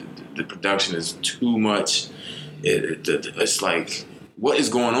overdone. The production is too much. It's like, what is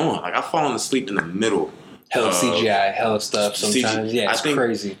going on? Like, I've fallen asleep in the middle. Hella CGI, hella stuff sometimes. Yeah, it's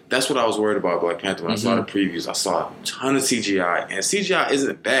crazy. That's what I was worried about Black Panther when I saw the previews. I saw a ton of CGI. And CGI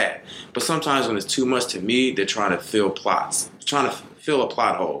isn't bad. But sometimes when it's too much to me, they're trying to fill plots. They're trying to fill a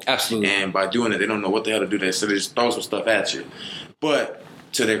plot hole. Absolutely. And by doing it, they don't know what the hell to do. So they just throw some stuff at you. But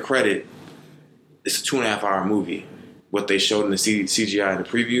to their credit, it's a 2.5-hour movie. What they showed in the CGI in the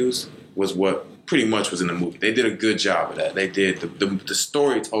previews was what pretty much was in the movie. They did a good job of that. They did. The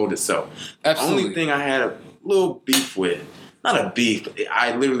story told itself. Absolutely. The only thing I had a little beef with, not a beef, but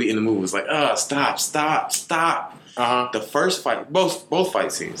I literally in the movie was like, stop. The first fight, both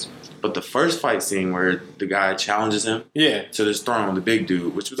fight scenes, but the first fight scene where the guy challenges him to this throne, the big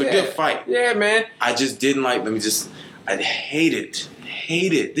dude, which was a good fight. Yeah, man. I just didn't like, I hate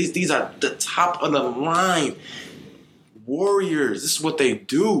it. These are the top of the line warriors. This is what they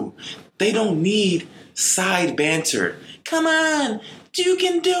do. They don't need side banter. Come on, you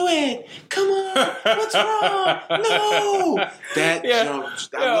can do it. Come on, what's wrong? No. I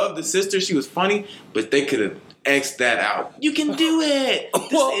love the sister. She was funny, but they could have X'd that out. You can do it.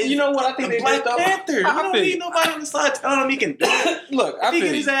 Well, you know what I think they Black did, Panther. You don't need nobody on the side telling him he can do it. Look, if he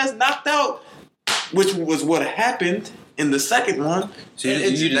get his ass knocked out, which was what happened in the second one. So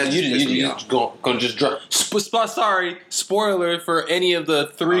you just gonna just drop. Sorry, spoiler for any of the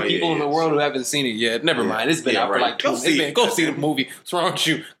three people in the world who haven't seen it yet. Never mind, it's been out for like 2 months. Go see the movie. What's wrong with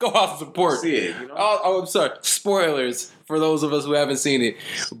you? Go out and support. See it. You know? I'm sorry. Spoilers for those of us who haven't seen it.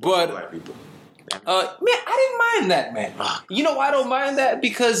 But Black people. man, I didn't mind that, man. You know why I don't mind that?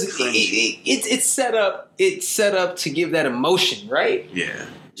 Because it's set up. It's set up to give that emotion, right? Yeah.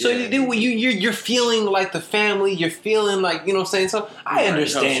 So you're feeling like the family. You're feeling like, you know what I'm saying? So I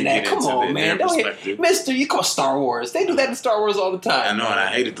understand that. Come on, man. Mister, you call Star Wars. They do that in Star Wars all the time. I know, and I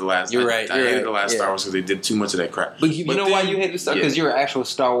hated the last. You're right. I hated the last Star Wars because they did too much of that crap. But you know why you hated Star Wars? Because you're an actual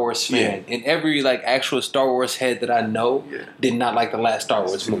Star Wars fan. And every actual Star Wars head that I know did not like the last Star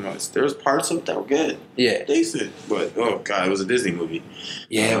Wars movie. There was parts of it that were good. Yeah. Decent. But, oh, God, it was a Disney movie.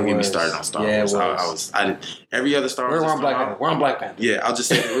 Yeah, don't get me started on Star Wars. I did every other Star Wars. We're on Black Panther. Yeah, I'll just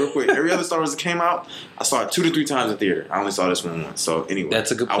say it real quick. Every other Star Wars that came out, I saw it 2 to 3 times in theater. I only saw this one once. So anyway,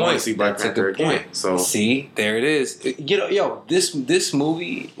 that's a good point. I want to see Black Panther again. So see, there it is. This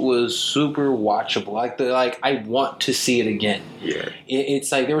movie was super watchable. I want to see it again. Yeah,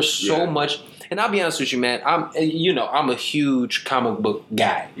 it's like there was so much. And I'll be honest with you, man. I'm a huge comic book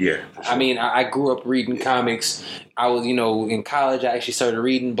guy. Yeah. Sure. I mean, I grew up reading comics. I was, in college. I actually started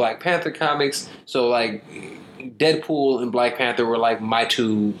reading Black Panther comics. So Deadpool and Black Panther were my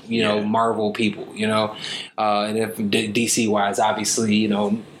two, Marvel people, and if DC wise, obviously,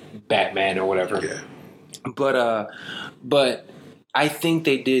 Batman or whatever. Yeah. But I think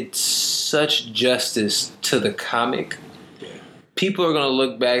they did such justice to the comic. People are gonna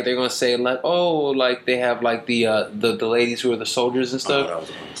look back. They're gonna say they have the ladies who are the soldiers and stuff. Oh, that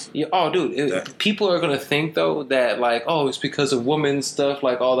was awesome. Yeah. Dude. People are gonna think though that it's because of women stuff.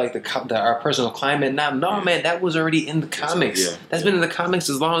 Our personal climate. No, man, that was already in the comics. Yeah. That's been in the comics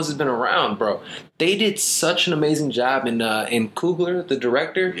as long as it's been around, bro. They did such an amazing job in Coogler, the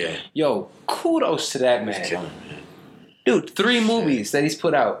director. Yeah. Yo, kudos to that man. Killing, man. Dude, 3 movies that he's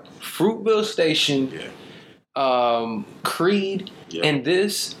put out: Fruitville Station. Yeah. Creed and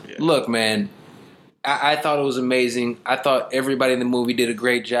this. Look, man, I thought it was amazing. I thought everybody in the movie did a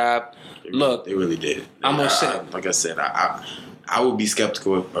great job. They really did. I'm gonna say, like I said, I would be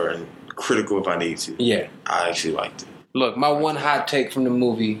skeptical or critical if I need to. Yeah, I actually liked it. Look, my one hot take from the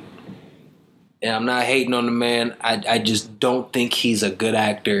movie, and I'm not hating on the man. I just don't think he's a good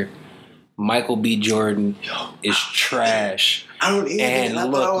actor. Michael B. Jordan is trash. I don't either. And I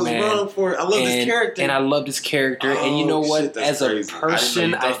thought I was wrong for it. I love his character. And I loved his character. And you know what? As a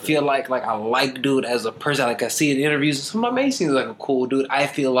person, I feel like I like dude as a person. I see in interviews. Some of my mates seems like a cool dude. I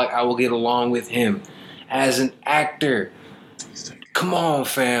feel like I will get along with him. As an actor, Come on,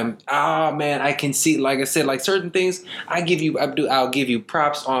 fam. Ah, man, I can see. Like I said, like certain things, I'll give you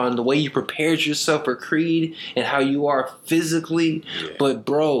props on the way you prepared yourself for Creed and how you are physically. Yeah. But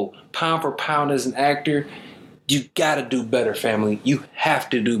bro, pound for pound as an actor, you gotta do better, family. You have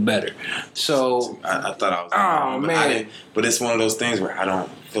to do better. So I thought I was. Oh man! But it's one of those things where I don't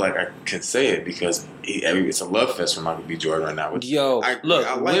feel like I can say it because it's a love fest for Michael B. Jordan right now.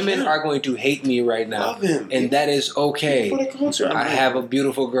 Women are going to hate me right now, love him, and that is okay. For the culture, I have a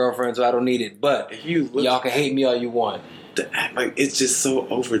beautiful girlfriend, so I don't need it. But if y'all can hate me all you want. It's just so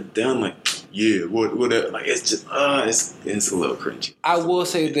overdone. Like, yeah, what? Like, it's just, it's a little cringy. I will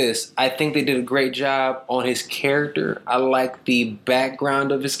say this: I think they did a great job on his character. I like the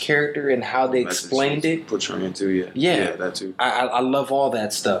background of his character and how they explained it. Portraying too, yeah, that too. I love all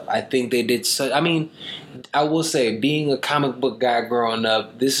that stuff. I think they did. I will say, being a comic book guy growing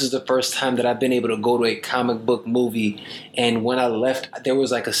up, this is the first time that I've been able to go to a comic book movie, and when I left, there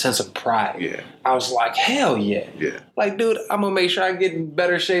was like a sense of pride. Yeah, I was like, hell yeah. Yeah. Like, dude, I'm gonna make sure I get in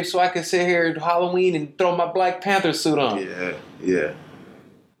better shape so I can sit here at Halloween and throw my Black Panther suit on. Yeah.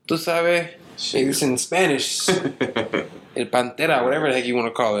 Tú sabes? It's in Spanish. El Pantera, whatever the heck you want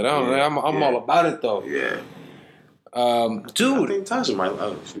to call it. I don't know. I'm all about it though. Yeah. Dude. I think Tasha might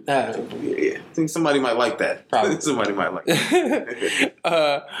love it. I think somebody might like that. Probably. Somebody might like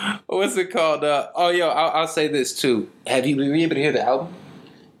that. What's it called? I'll say this too. Were you able to hear the album?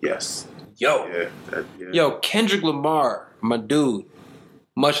 Yes. Yo. Yo, Kendrick Lamar, my dude.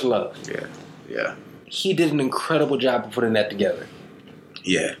 Much love. Yeah. He did an incredible job of putting that together.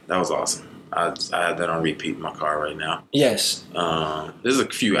 Yeah, that was awesome. I have that on repeat in my car right now. Yes. There's a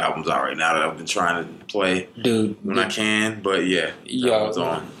few albums out right now that I've been trying to play, dude, when I can. But yeah, that was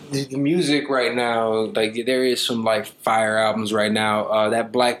on. The music right now, like there is some like fire albums right now.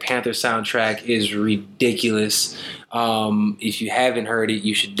 That Black Panther soundtrack is ridiculous. If you haven't heard it,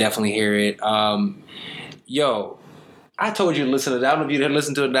 you should definitely hear it. I told you to listen to that. I don't know if you didn't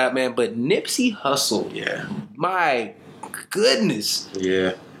listen to it or not, man. But Nipsey Hussle, yeah, my goodness,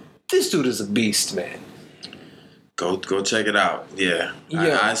 yeah. This dude is a beast, man. Go check it out. Yeah.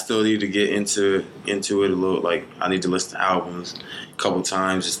 I still need to get into it a little. Like, I need to listen to albums a couple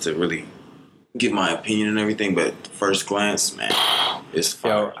times just to really get my opinion and everything. But first glance, man, it's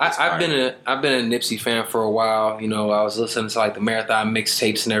fire. I've been a Nipsey fan for a while. You know, I was listening to like the marathon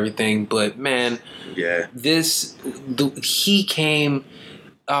mixtapes and everything. But man, yeah, he came.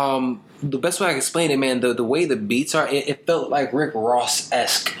 The best way I can explain it, man, the way the beats are, it felt like Rick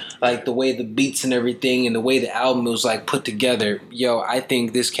Ross-esque. Like the way the beats and everything and the way the album was like put together. Yo, I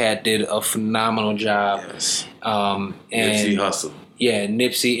think this cat did a phenomenal job. Yes. And Nipsey Hussle. Yeah,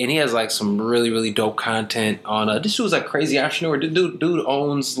 Nipsey, and he has like some really, really dope content on. This dude's like crazy entrepreneur. Dude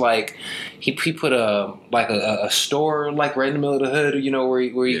owns like he put a store like right in the middle of the hood, you know, where he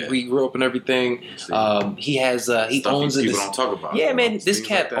grew up and everything. He has he owns people don't talk about. Yeah, man, this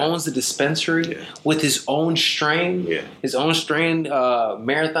cat owns a dispensary with his own strain. Yeah. His own strain,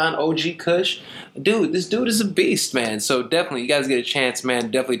 Marathon OG Kush. Dude, this dude is a beast, man. So definitely, you guys get a chance, man.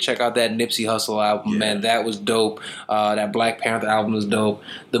 Definitely check out that Nipsey Hussle album, man. That was dope. That Black Panther album was dope.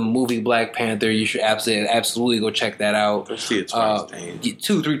 The movie Black Panther, you should absolutely go check that out. Go see it twice,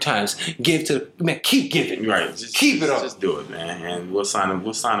 2-3 times. Give to man. Keep giving. Right. Keep it up. Just do it, man. And we'll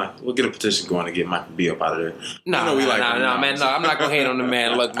get a petition going to get Michael B up out of there. No, man. No, I'm not gonna hate on the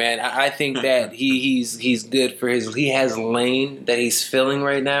man. Look, man. I think that he's good for his. He has lane that he's filling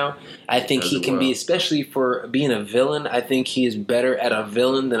right now. I think he can be, especially for being a villain. I think he is better at a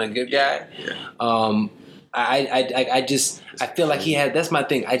villain than a good guy. Yeah. I feel like he had. That's my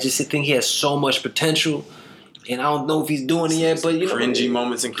thing. I just think he has so much potential, and I don't know if he's doing it yet. But you know, cringy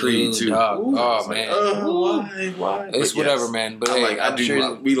moments in Creed too. Oh man, why? It's whatever, man. But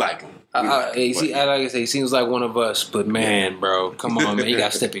we like him. Like I say, he seems like one of us. But man, bro, come on, man, you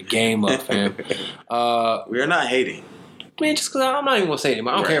gotta step your game up, fam. We are not hating. Man, just because I'm not even gonna say it.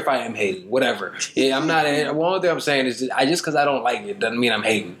 I don't care if I am hating. Whatever. Yeah, I'm not. One thing I'm saying is, just because I don't like it doesn't mean I'm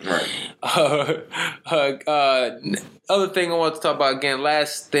hating. Right. Other thing I want to talk about again.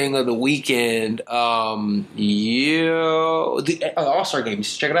 Last thing of the weekend. The All-Star game. You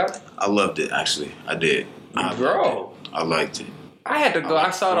should check it out. I loved it. Actually, I did. Bro, I liked it. I had to go. I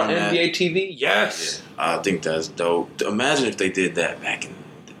saw it on NBA TV. Yes. Yeah, I think that's dope. Imagine if they did that back in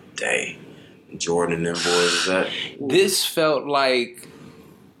the day. Jordan and them boys. This felt like,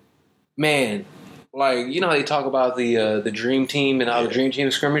 man, like, you know how they talk about the dream team and how the dream team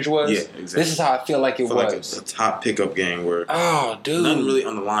scrimmage was? Yeah, exactly. This is how I feel like it was. Like a top pickup game where nothing really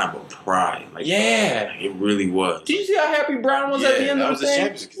on the line but pride. Like, it really was. Did you see how happy Brown was at the end of the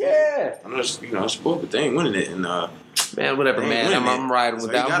thing? Yeah. I'm just, it's cool, but they ain't winning it. And Man, whatever, man. I'm riding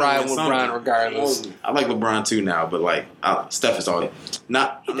with that. I'm riding with Brian regardless. I like LeBron too now, but like Steph is always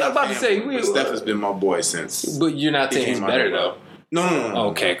not. I'm about to say Steph has been my boy since. But you're not saying he's better though. No.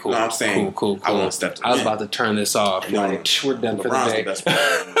 Okay, cool. No, I'm saying cool. I want Steph to I was win. about to turn this off. No, like, we're done for the day. The best player.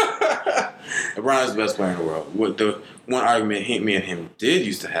 LeBron's the best player in the world. What the one argument me and him did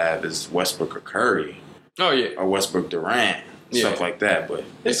used to have is Westbrook or Curry. Oh yeah. Or Westbrook Durant. Stuff like that. But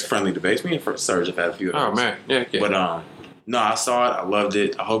it's friendly debates. Me and Serge have had a few of those. Oh man. Yeah. But no, I saw it. I loved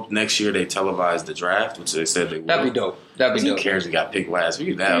it. I hope next year they televise the draft, which they said they will. That'd be dope. Who cares? We got picked last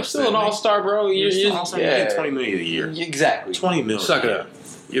week. You're still an all-star, bro. You're still an all-star. You get $20 million a year. Exactly. $20 million. Suck it up.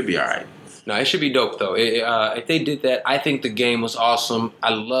 You'll be all right. No, it should be dope though. If they did that, I think the game was awesome.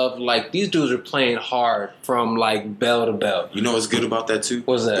 I love these dudes are playing hard from like bell to bell. You know what's good about that too?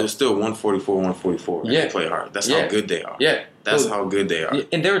 What's that? It was still 144. Yeah, they play hard. That's how good they are. Yeah, that's how good they are.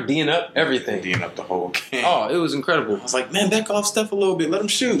 And they were D'ing up everything. D'ing up the whole game. Oh, it was incredible. I was like, man, back off Steph a little bit. Let him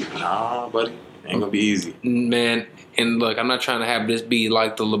shoot. Nah, buddy, ain't gonna be easy. Man, and look, I'm not trying to have this be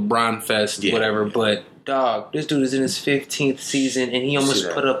like the LeBron fest, whatever, but. Dog, this dude is in his 15th season, and he almost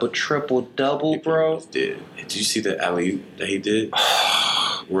put up a triple-double, bro. Did you see the alley-oop that he did?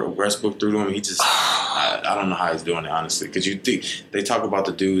 Westbrook threw to him. He just, I don't know how he's doing it, honestly. Because you think, they talk about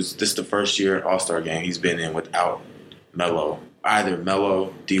the dudes, this is the first year All-Star game he's been in without Melo. Either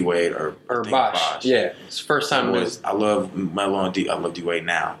Melo, D-Wade, or Bosh. Yeah, it's the first time. I love Melo and I love D-Wade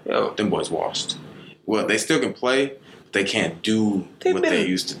now. Yo. Them boys washed. Well, they still can play. They can't do what they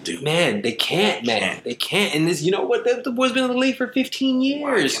used to do. Man, they can't, They can't. And this, you know what? The boy's been in the league for 15 years.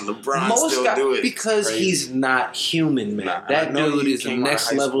 Why can LeBron still do it? Because he's not human, man. That dude is the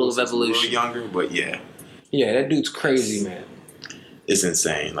next level of evolution. A little younger, but yeah. Yeah, that dude's crazy, man. It's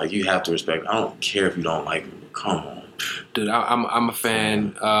insane. Like, you have to respect. I don't care if you don't like him. Come on. Dude, I'm a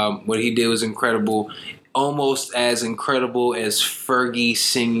fan. What he did was incredible. Almost as incredible as Fergie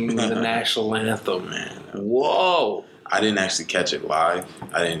singing the national anthem, man. Whoa. I didn't actually catch it live.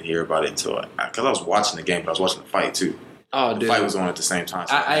 I didn't hear about it until because I was watching the game, but I was watching the fight too. Oh, the fight was on at the same time.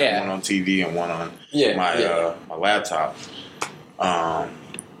 So I had one on TV and one on my laptop.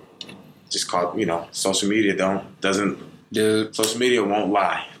 Just called, social media doesn't. Social media won't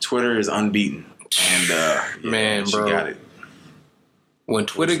lie. Twitter is unbeaten, and man, she bro, got it. When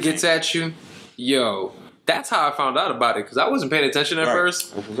Twitter gets at you, yo. That's how I found out about it because I wasn't paying attention at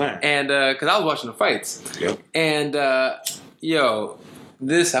first, and because I was watching the fights. Yep. And I'm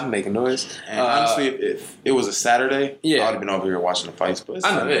making noise. And honestly, if it was a Saturday, I would have been over here watching the fights. But it's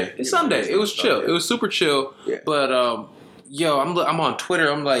Sunday. It's Sunday. It was chill. It was super chill. Yeah. But I'm on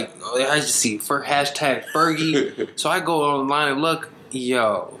Twitter. I'm like, I just see for hashtag Fergie. So I go online and look.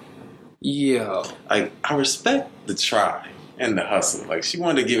 Yo. Like, I respect the try and the hustle. Like, she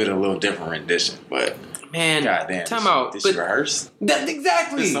wanted to give it a little different rendition, but. Man, goddamn! Time out. Did she rehearse?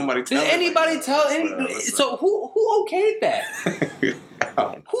 Exactly. Did somebody tell? Did anybody tell? So who okayed that?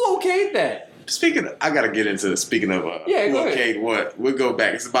 Who okayed that? I gotta get into speaking of who okayed what. We'll go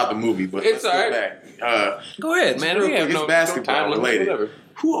back. It's about the movie, but it's let's all go right. back. Go ahead, man. It's basketball related. Whatever.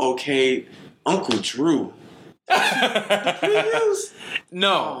 Who okayed Uncle Drew? The previews?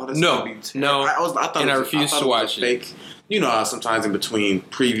 No. I thought I refused to watch it. Fake. You know how sometimes in between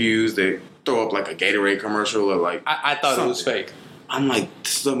previews they throw up like a Gatorade commercial or like I thought it was fake. I'm like,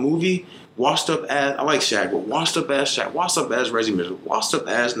 this is a movie washed up as I like Shaq, but washed up as Shaq, washed up as Reggie Mitchell, washed up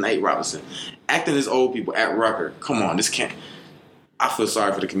as Nate Robinson, acting as old people at Rucker. Come on, this can't. I feel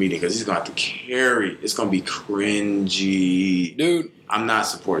sorry for the comedian because he's gonna have to carry. It's gonna be cringy, dude. I'm not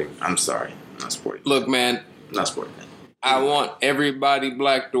supporting. I'm sorry, I'm not supporting. Look, man, I'm not supporting. I want everybody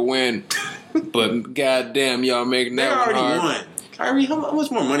black to win, but goddamn, y'all making that one hard. They already won. Kyrie, how much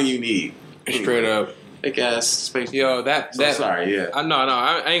more money you need? Straight up. Big ass space. Yo, sorry, yeah.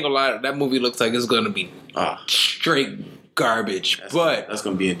 I ain't gonna lie. That movie looks like it's gonna be straight garbage. That's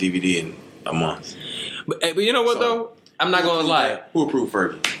gonna be in DVD in a month. But you know what though? I'm not gonna lie. Who approved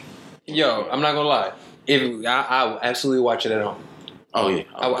Fergie? Yo, I'm not gonna lie. I will absolutely watch it at home. Oh yeah,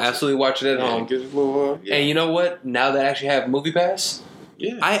 I will absolutely watch it at home. Get a little, And you know what? Now that I actually have Movie Pass,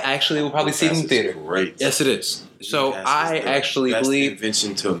 I actually will probably see it in theater. Great. Yes, it is. So I actually believe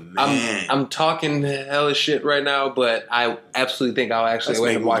invention to man. I'm talking hella shit right now, but I absolutely think I'll actually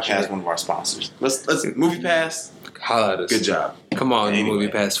wait and watch it. One of our sponsors. Let's Movie Pass. Holla at us. Good job. Come on, Movie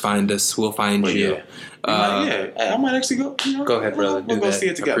Pass. Find us. We'll find you. I might actually go. Go ahead, brother. We'll go see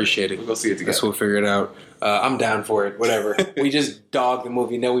it together. Appreciate it. We'll go see it together. Guess we'll figure it out. I'm down for it. Whatever. We just dogged the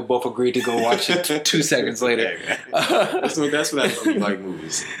movie. Now we both agreed to go watch it 2 seconds later. That's what I like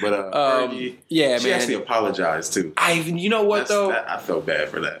movies. But Fergie, she actually apologized too. You know what though? I felt bad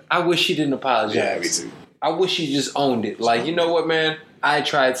for that. I wish she didn't apologize. Yeah, me too. I wish he just owned it. Like, you know what, man? I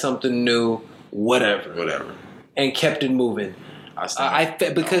tried something new, whatever. And kept it moving.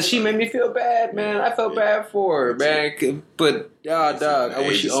 Because she made me feel bad, man. I felt bad for her, man. But, dog, I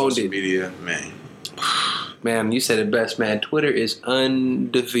wish she owned social it. Media, man. Man, you said it best, man. Twitter is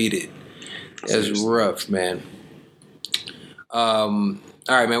undefeated. It's rough, man. All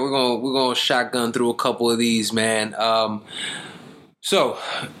right, man. We're gonna shotgun through a couple of these, man. So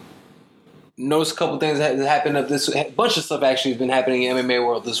notice a couple things that happened up this. A bunch of stuff actually has been happening in MMA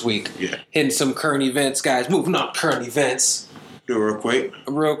world this week. Yeah, hitting some current events, guys. Moving on current events. Do it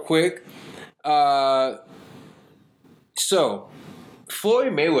real quick. So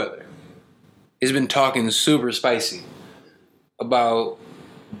Floyd Mayweather has been talking super spicy about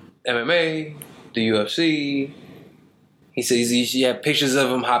MMA, the UFC. He says you have pictures of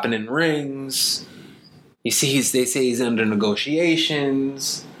him hopping in rings. They say he's under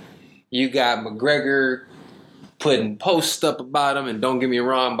negotiations. You got McGregor putting posts up about him, and don't get me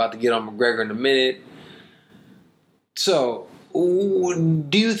wrong, I'm about to get on McGregor in a minute. So,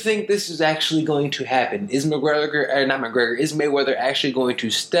 do you think this is actually going to happen? Is Mayweather actually going to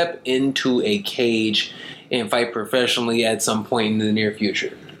step into a cage and fight professionally at some point in the near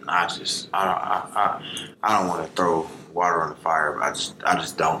future? I don't want to throw water on the fire, but I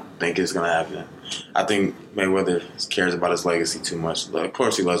just don't think it's gonna happen. I think Mayweather cares about his legacy too much. Of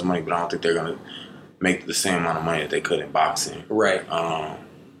course, he loves money, but I don't think they're gonna make the same amount of money that they could in boxing. Right.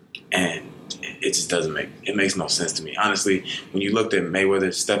 And it just doesn't makes no sense to me. Honestly, when you looked at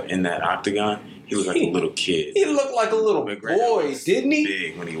Mayweather step in that octagon, he looked like a little kid. He looked like a little boy, didn't he?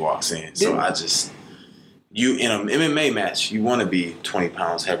 Big when he walks in. So you in an MMA match, you want to be 20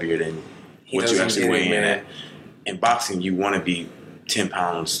 pounds heavier than what you actually weigh in at. In boxing, you want to be 10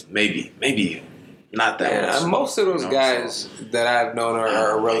 pounds, maybe not that much. Most of those guys that I've known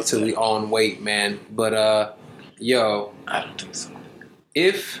are relatively on weight, man. But, I don't think so.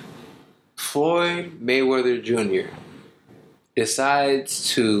 If Floyd Mayweather Jr. decides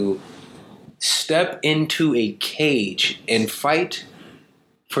to step into a cage and fight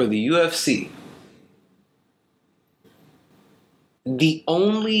for the UFC, the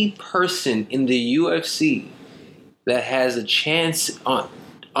only person in the UFC that has a chance on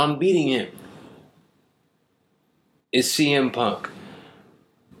beating him is CM Punk.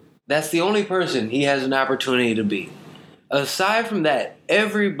 That's the only person he has an opportunity to beat. Aside from that,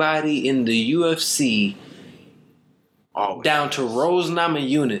 everybody in the UFC, down to Rose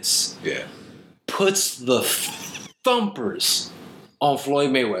Namajunas, puts the thumpers on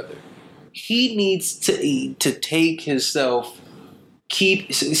Floyd Mayweather. He needs to take himself.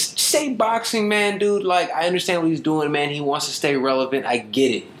 Stay boxing, man, dude. Like, I understand what he's doing, man. He wants to stay relevant. I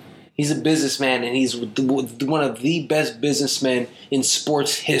get it. He's a businessman, and he's one of the best businessmen in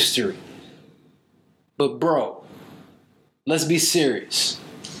sports history. But, bro, let's be serious.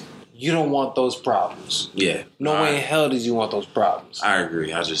 You don't want those problems. Yeah. No way in hell does you want those problems. I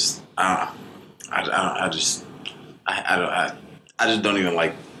agree. I just don't even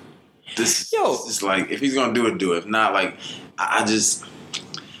like this. It's like, if he's gonna do it, do it. If not, like, I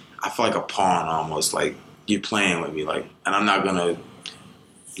feel like a pawn almost. Like, you're playing with me, like, and I'm not gonna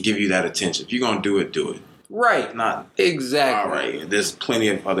give you that attention. If you're gonna do it, do it. Right. Not exactly. All right. There's plenty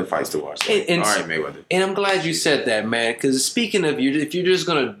of other fights to watch. Like, all right, Mayweather. And I'm glad you said that, man. Because speaking of you, if you're just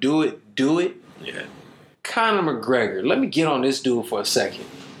gonna do it, do it. Yeah. Conor McGregor. Let me get on this dude for a second.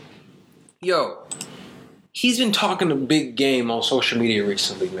 He's been talking a big game on social media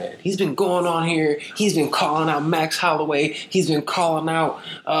recently, man. He's been going on here. He's been calling out Max Holloway. He's been calling out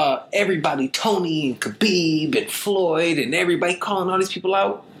everybody, Tony and Khabib and Floyd and everybody, calling all these people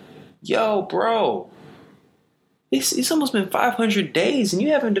out. Bro. It's almost been 500 days and you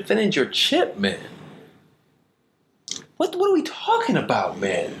haven't defended your chip, man. What are we talking about,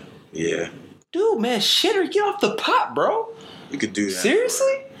 man? Yeah. Dude, man, shitter, get off the pot, bro. You could do that.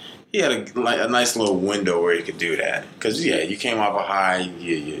 Seriously? He had a nice little window where he could do that. Because, you came off a high,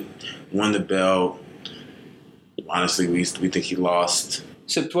 you won the belt. Honestly, we think he lost.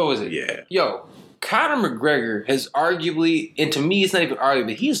 So, what was it? Yeah. Conor McGregor has arguably, and to me it's not even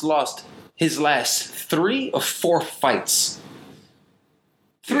arguably, he's lost his last 3 or 4 fights.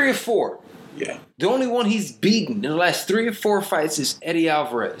 3 or 4. Yeah. The only one he's beaten in the last 3 or 4 fights is Eddie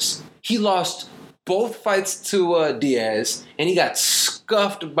Alvarez. He lost both fights to Diaz, and he got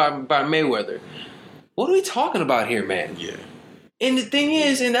scuffed by Mayweather. What are we talking about here, man? Yeah. And the thing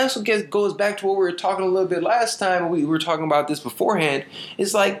is, and that's what goes back to what we were talking a little bit last time, we were talking about this beforehand,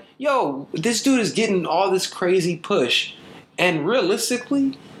 it's like, this dude is getting all this crazy push, and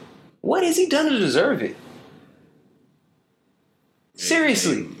realistically, what has he done to deserve it?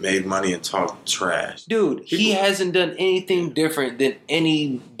 Seriously. Made money and talked trash. Dude, he hasn't done anything different than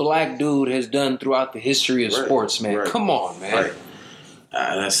any black dude has done throughout the history of sports, man. Right. Come on, man. Right.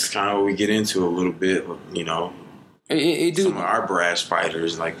 That's kind of what we get into a little bit, you know. Dude. Some of our brash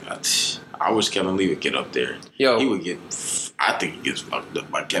fighters, like, I wish Kevin Lee would get up there. Yo. He would get, I think he gets fucked up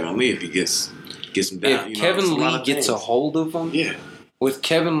by Kevin Lee if he gets him down. If Kevin Lee gets a hold of him, with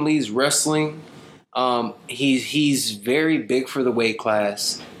Kevin Lee's wrestling, he's very big for the weight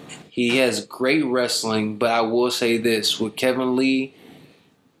class. He has great wrestling, but I will say this: with Kevin Lee,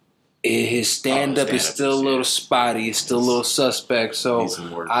 his stand-up is still a little spotty. It's still a little suspect. So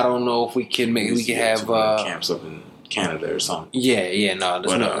I don't know if we can have camps up in Canada or something.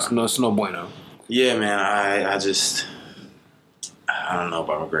 It's no bueno. Yeah, man. I don't know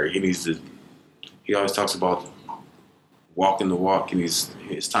about McGregor. He always talks about walking the walk, and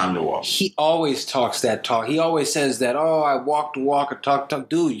it's time to walk. He always talks that talk. He always says that, I walk the walk or talk.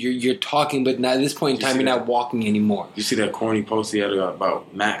 Dude, you're talking, but now at this point in time, you're not walking anymore. You see that corny post he had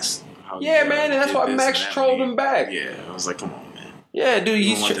about Max? Man, and that's why Max trolled him back. Yeah, I was like, come on, man. Yeah, dude.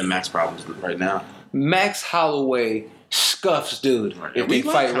 You don't want the Max problems right now. Max Holloway scuffs dude if they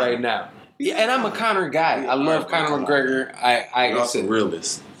fight right now. Yeah, and I'm a Conor guy. I love Conor McGregor. I also a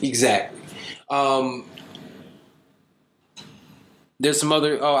realist. Exactly. There's some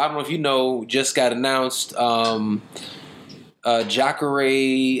other. I don't know if you know. Just got announced.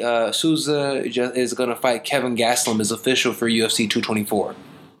 Jacare Souza is going to fight Kevin Gastelum. Is official for UFC 224.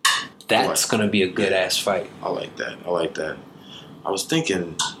 That's going to be a good ass fight. I like that. I was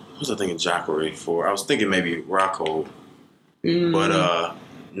thinking. What was I thinking Jacare for? I was thinking maybe Rocco. But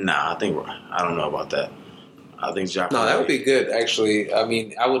nah. I don't know about that. I think Jacare. No, that would be good. Actually, I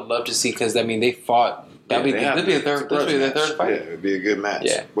mean, I would love to see because they fought. That'd be their third fight. Yeah, it'd be a good match.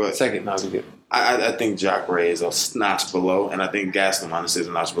 Yeah, but second, not good. I think Jacare is a notch below, and I think Gastelum honestly is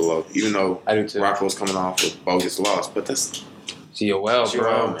a notch below. Even though I do too. Rocco's coming off with bogus loss, but that's Yoel,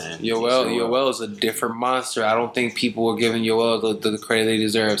 bro. Man. Yoel is a different monster. I don't think people are giving Yoel the credit he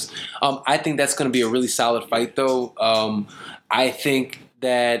deserves. I think that's going to be a really solid fight, though. I think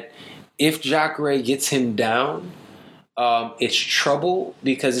that if Jacare gets him down. It's trouble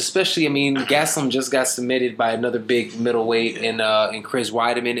because especially, Gastelum just got submitted by another big middleweight in Chris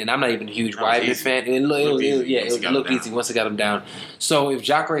Weidman, and I'm not even a huge Weidman fan. It looked easy once they got him down. So if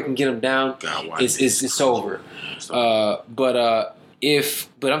Jacare can get him down, it's over. But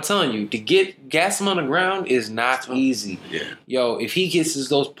I'm telling you, to get Gastelum on the ground is not easy. Yeah. Yo, if he gets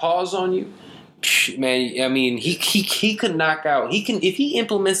those paws on you, man, he could knock out. He can if he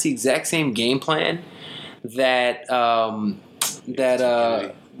implements the exact same game plan. That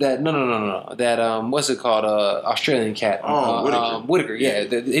what's it called? Australian cat. Whitaker. Yeah.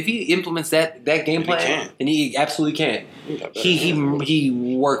 If he implements that game plan, and he absolutely can. He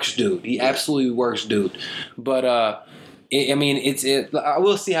works, dude. He absolutely works, dude. But I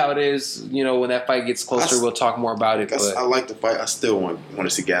will see how it is. When that fight gets closer, we'll talk more about it. I like the fight. I still want to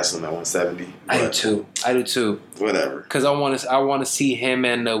see Gastelum at 170. I do too. Whatever. Because I want to see him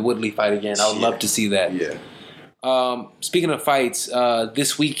and Woodley fight again. I would love to see that. Yeah. Speaking of fights,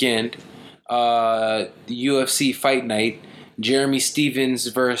 this weekend, the UFC Fight Night, Jeremy Stephens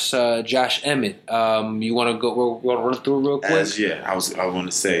versus Josh Emmett. You want to go? We'll run through it real quick. I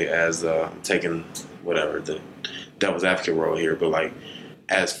want to say as taking whatever the devil's advocate role here, but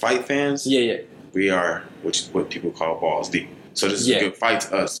as fight fans, we are what people call balls deep. So this is a good fight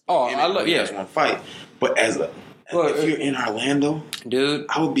to us. I love just one fight, but if you're in Orlando, dude,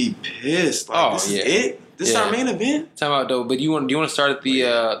 I would be pissed. This is it. This is our main event. Time out though, but do you want to start at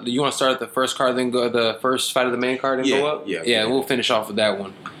the first card, then go the first fight of the main card and go up? Yeah. We'll finish off with that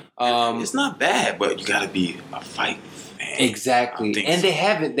one. It's not bad, but you got to be a fight. Exactly, and they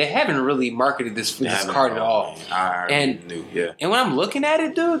haven't really marketed this card at all. And when I'm looking at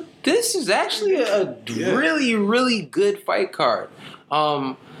it, dude, this is actually a really, really good fight card.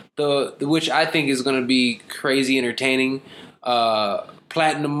 Which I think is going to be crazy entertaining.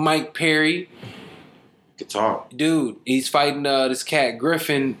 Platinum Mike Perry, good talk, dude. He's fighting this cat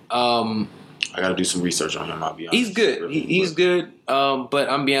Griffin. I got to do some research on him. I'll be honest. He's good. He's good. But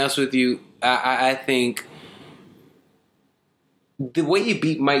I'm be honest with you. I think. The way you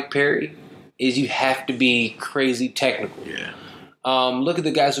beat Mike Perry is you have to be crazy technical. Yeah. Look at the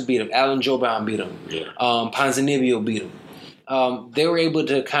guys who beat him. Alan Joban beat him. Yeah. Ponzinibbio beat him. They were able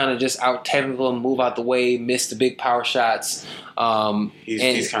to kind of just out-technical him, move out the way, miss the big power shots.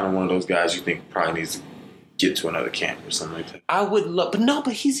 He's kind of one of those guys you think probably needs to get to another camp or something like that. I would love,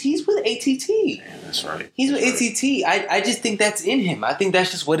 but he's with ATT. Yeah, that's right. He's with ATT. I just think that's in him. I think that's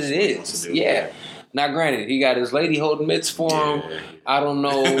just what it is. Yeah. Now, granted, he got his lady holding mitts for him. I don't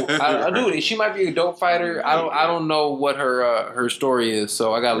know. I do. She might be a dope fighter. I don't know what her story is,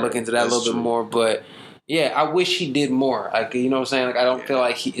 so I got to look into that a little bit more. But yeah, I wish he did more. Like, you know what I'm saying? Like, I don't feel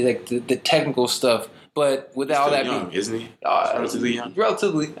like he like the technical stuff. But with all that young, isn't he? Relatively young.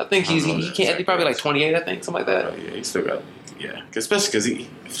 Relatively, I think he can't. He's probably like 28. I think something like that. Yeah, he still got. Yeah, especially because he,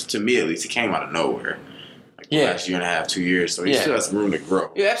 to me at least, he came out of nowhere. Last year and a half, 2 years, so he still has room to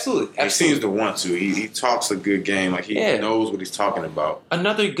grow. Yeah, absolutely. He seems to want to. He talks a good game, like he knows what he's talking about.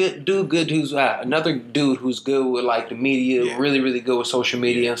 Another dude who's good with like the media, really, really good with social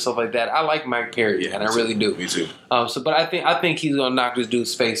media and stuff like that. I like Mike Perry, and I really do. Me too. But I think he's gonna knock this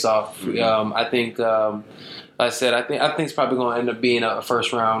dude's face off. Mm-hmm. I think it's probably gonna end up being a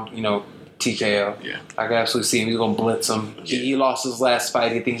first round, TKO. Yeah. I can absolutely see him. He's going to blitz him. Yeah. He lost his last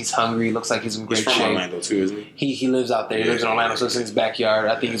fight. I think he's hungry. He looks like he's in great shape. He's from Orlando too, isn't he? He lives out there. He lives in Orlando, so it's in his backyard.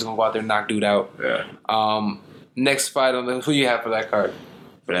 I think he's going to go out there and knock dude out. Yeah. Next fight who you have for that card?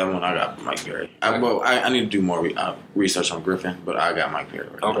 For that one, I got Mike Perry. I need to do more research on Griffin, but I got Mike Perry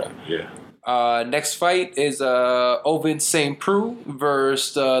right now. Yeah. Next fight is Ovin St. Preux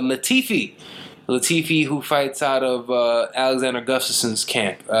versus Latifi. Latifi, who fights out of Alexander Gustafsson's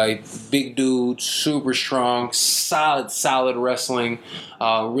camp. Big dude, super strong, solid wrestling,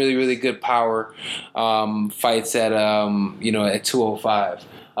 really, really good power. Fights at 205.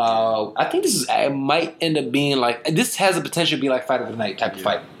 I think this might end up being this has the potential to be like fight of the night type of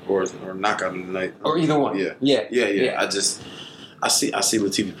fight, or knockout of the night, or either one. Yeah. I see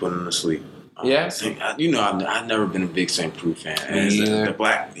Latifi putting him to sleep. I've never been a big St. Preux fan. The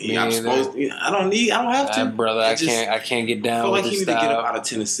black, I'm supposed. I don't have to, brother. I can't get down. I feel with like he this need to get up out of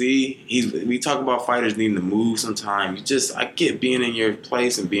Tennessee. We talk about fighters needing to move sometimes. I get being in your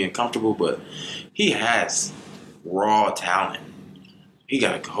place and being comfortable, but he has raw talent. He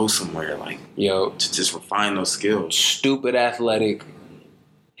got to go somewhere, to just refine those skills. Stupid athletic,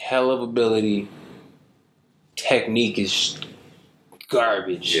 hell of ability, technique is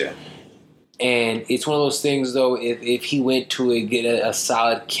garbage. Yeah. And it's one of those things, though, if he went to get a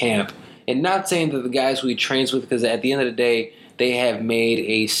solid camp, and not saying that the guys who he trains with, because at the end of the day, they have made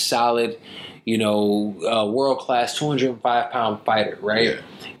a solid, world-class 205-pound fighter, right? Yeah.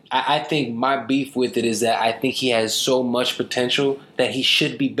 I think my beef with it is that I think he has so much potential that he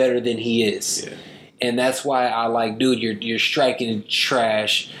should be better than he is. Yeah. And that's why I like, dude, you're striking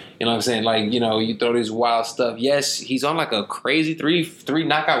trash. You know what I'm saying? You throw this wild stuff. Yes, he's on a crazy three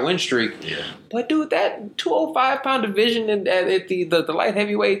knockout win streak. Yeah. But dude, that 205-pound division at the light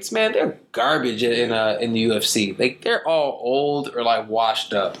heavyweights, man, they're garbage in the UFC. They're all old or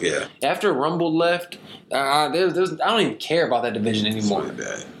washed up. Yeah. After Rumble left, I don't even care about that division anymore. It's really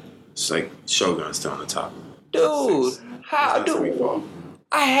bad. It's like Shogun's still on the top. Dude, how dude?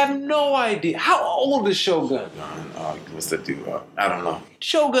 I have no idea. How old is Shogun? What's that dude? I don't know.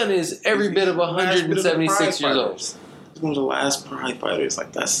 Shogun is every bit of 176 years old. He's one of the last Pride fighters.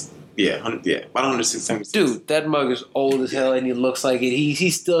 About 176. Dude, that mug is old as hell, and he looks like it. He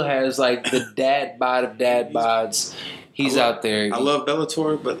still has the dad bod of dad bods. He's out there. I love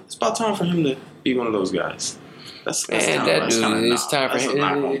Bellator, but it's about time for him to be one of those guys. It's time for him.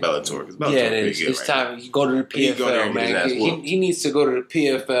 Not on Bellator. Yeah, it is. It's time. You go to the PFL, man. He needs to go to the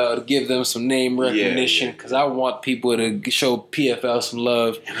PFL to give them some name recognition, because I want people to show PFL some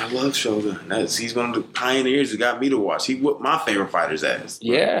love. And I love Shogun. He's one of the pioneers who got me to watch. He whooped my favorite fighter's ass.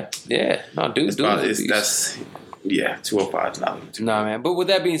 Yeah. No, dude. 205 is not too Nah, man. But with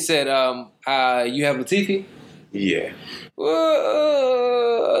that being said, you have Latifi? Yeah.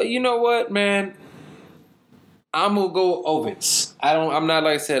 You know what, man? I'm gonna go Ovens. I'm not,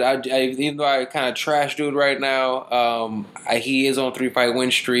 like I said. Even though I kind of trash dude right now, he is on a 3-fight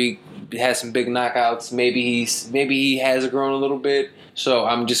win streak. Has some big knockouts. Maybe he has grown a little bit. So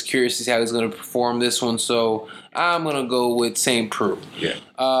I'm just curious to see how he's gonna perform this one. So I'm gonna go with St. Preux. Yeah.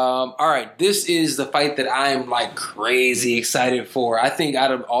 All right. This is the fight that I'm crazy excited for. I think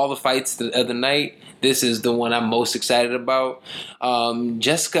out of all the fights of the night, this is the one I'm most excited about.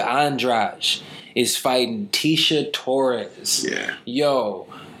 Jessica Andrade is fighting Tisha Torres. Yeah. Yo,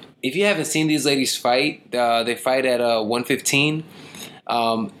 if you haven't seen these ladies fight, they fight at 115.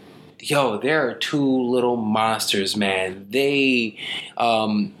 There are two little monsters, man. They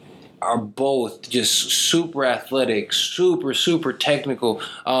are both just super athletic, super technical.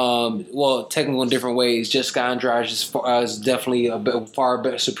 Technical in different ways. Jessica Andrade is definitely a far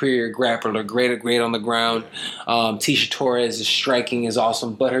better, superior grappler, great on the ground. Tisha Torres' striking is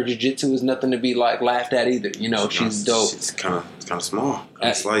awesome, but her jiu-jitsu is nothing to be laughed at either. She's dope. She's kind of small.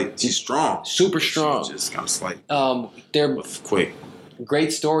 She's strong. Super strong. She's just kind of slight. They're quick.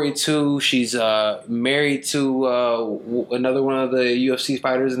 Great story too. She's married to another one of the UFC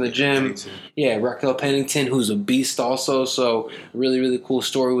fighters in the gym. Pennington. Yeah, Raquel Pennington, who's a beast also. So really, really cool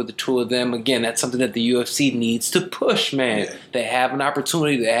story with the two of them. Again, that's something that the UFC needs to push, man. Yeah. They have an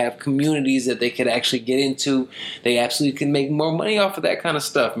opportunity. They have communities that they could actually get into. They absolutely can make more money off of that kind of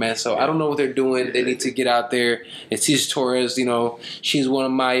stuff, man. So I don't know what they're doing. They need to get out there. And Tisha Torres, she's one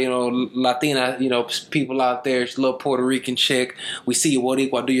of my, Latina, people out there. She's a little Puerto Rican chick. We see you,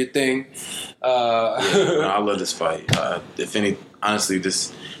 Boricua, do your thing. I love this fight. Honestly,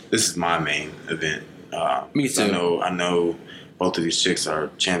 this is my main event. Me too. I know both of these chicks are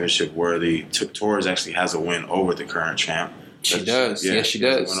championship worthy. Torres actually has a win over the current champ. She does. Yeah, she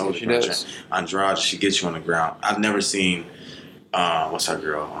does. She does. Andrade, she gets you on the ground. I've never seen what's her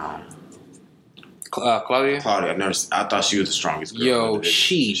girl? Claudia. I thought she was the strongest girl. Yo,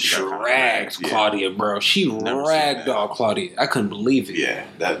 she dragged Claudia, bro. She ragged Claudia. I couldn't believe it. Yeah,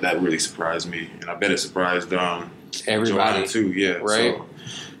 that really surprised me, and I bet it surprised everybody Joanna too. Yeah, right.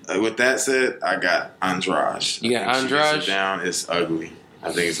 So, with that said, I got Andrade. You got Andrade? Down. It's ugly.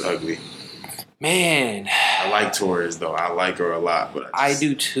 I think it's ugly. Man, I like Torres though. I like her a lot, but I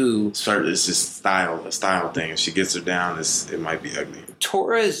do too. It's just a style thing. If she gets her down, it might be ugly.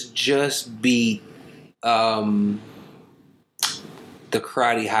 Torres just beat the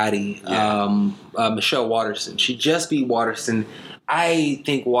karate hottie, Michelle Waterson. She just beat Waterson. I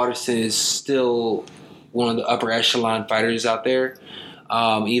think Waterson is still one of the upper echelon fighters out there,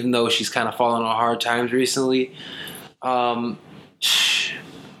 even though she's kind of fallen on hard times recently.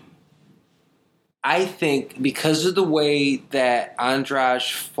 I think because of the way that Andrade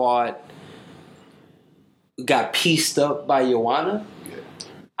got pieced up by Joanna,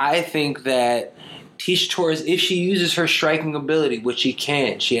 I think that Tisha Torres, if she uses her striking ability, which she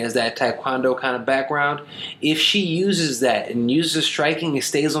can, she has that taekwondo kind of background. If she uses that and uses striking and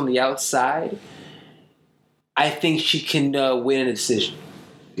stays on the outside, I think she can win a decision.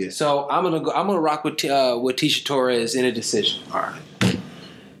 Yeah. So I'm gonna rock with Tisha Torres in a decision. All right.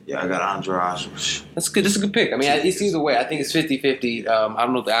 Yeah, I got Andrade. That's good. That's a good pick. I mean, it's either way. I think it's 50-50. I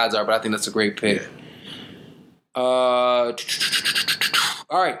don't know what the odds are, but I think that's a great pick. Yeah. All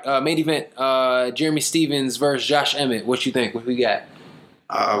right, main event. Jeremy Stephens versus Josh Emmett. What you think? What we got?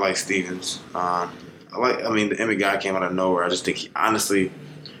 I like Stephens. The Emmett guy came out of nowhere. I just think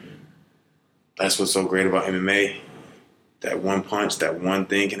that's what's so great about MMA. That one punch, that one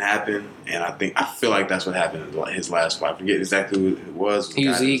thing can happen, and I feel like that's what happened in his last fight. I forget exactly who it was.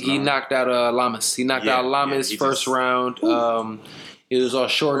 He knocked out Lamas. He knocked out Lamas first round. It was on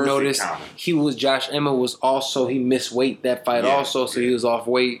short notice. Counter. Josh Emmett was also, he missed weight that fight so he was off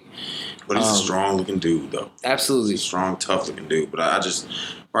weight. But he's a strong looking dude though. Absolutely. He's a strong, tough looking dude. But I just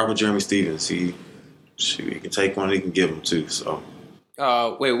rock with Jeremy Stephens. He can take one, he can give him two. So.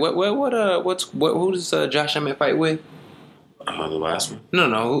 Wait, who does Josh Emmett fight with? The last one?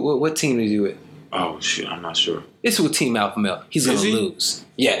 No. What team is he with? Oh, shit. I'm not sure. It's with Team Alpha Male. He's going to lose.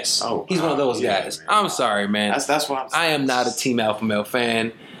 Yes. Oh, he's one of those guys. Man. I'm sorry, man. That's what I'm saying. I am not a Team Alpha Male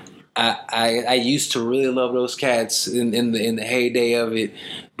fan. I used to really love those cats in the heyday of it,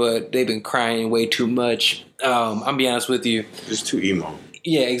 but they've been crying way too much. I'm be honest with you. It's too emo.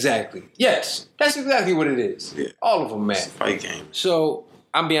 Yeah, exactly. Yes. That's exactly what it is. Yeah. All of them, man. It's a fight game. So,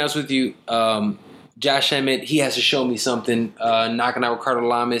 I'm be honest with you. Josh Emmett, he has to show me something. Knocking out Ricardo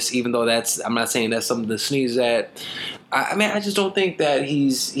Lamas, even though I'm not saying that's something to sneeze at. I just don't think that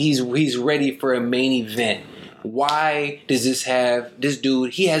he's ready for a main event. Why does this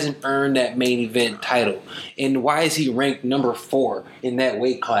dude? He hasn't earned that main event title, and why is he ranked number 4 in that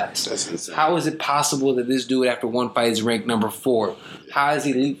weight class? That's insane. How is it possible that this dude, after one fight, is ranked number 4? How does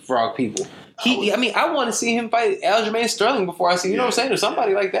he leapfrog people? I want to see him fight Aljamain Sterling before I see, what I'm saying, or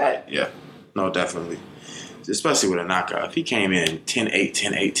somebody like that. Yeah. No, definitely. Especially with a knockout. If he came in 10-8,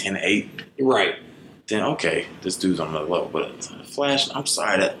 10-8, 10-8. Right. Then, okay, this dude's on another level. But Flash, I'm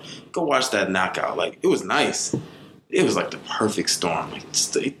sorry. Go watch that knockout. Like, it was nice. It was like the perfect storm. Like,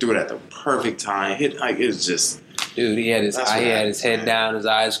 he threw it at the perfect time. It was just... Dude, he had his head down, his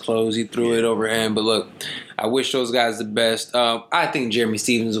eyes closed. He threw it over him. But look, I wish those guys the best. I think Jeremy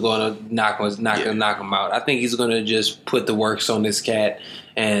Stephens is going to knock him out. I think he's going to just put the works on this cat.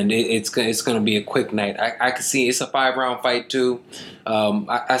 And it's going to be a quick night. I can see it's a 5-round fight too.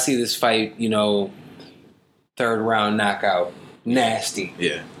 I see this fight, 3rd round knockout. Nasty.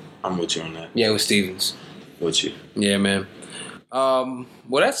 Yeah, I'm with you on that. Yeah, with Stephens. With you. Yeah, man. Well,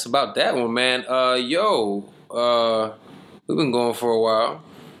 that's about that one, man. We've been going for a while.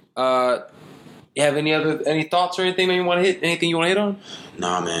 You have any thoughts or anything that you want to hit? Anything you want to hit on?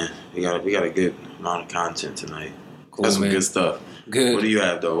 Nah, man. We got a good amount of content tonight. Cool, That's some man. good stuff. Good. What do you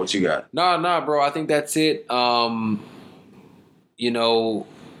have though? What you got? Nah, bro. I think that's it. You know,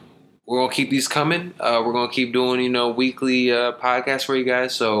 we're gonna keep these coming. We're gonna keep doing, weekly podcasts for you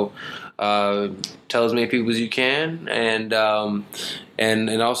guys. So tell as many people as you can, and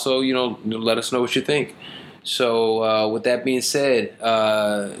also, let us know what you think. So with that being said,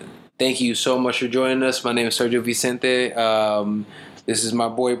 thank you so much for joining us. My name is Sergio Vicente. This is my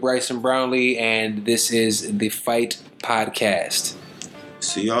boy Bryson Brownlee, and this is the Fight Podcast.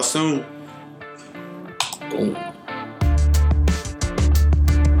 See y'all soon. Boom.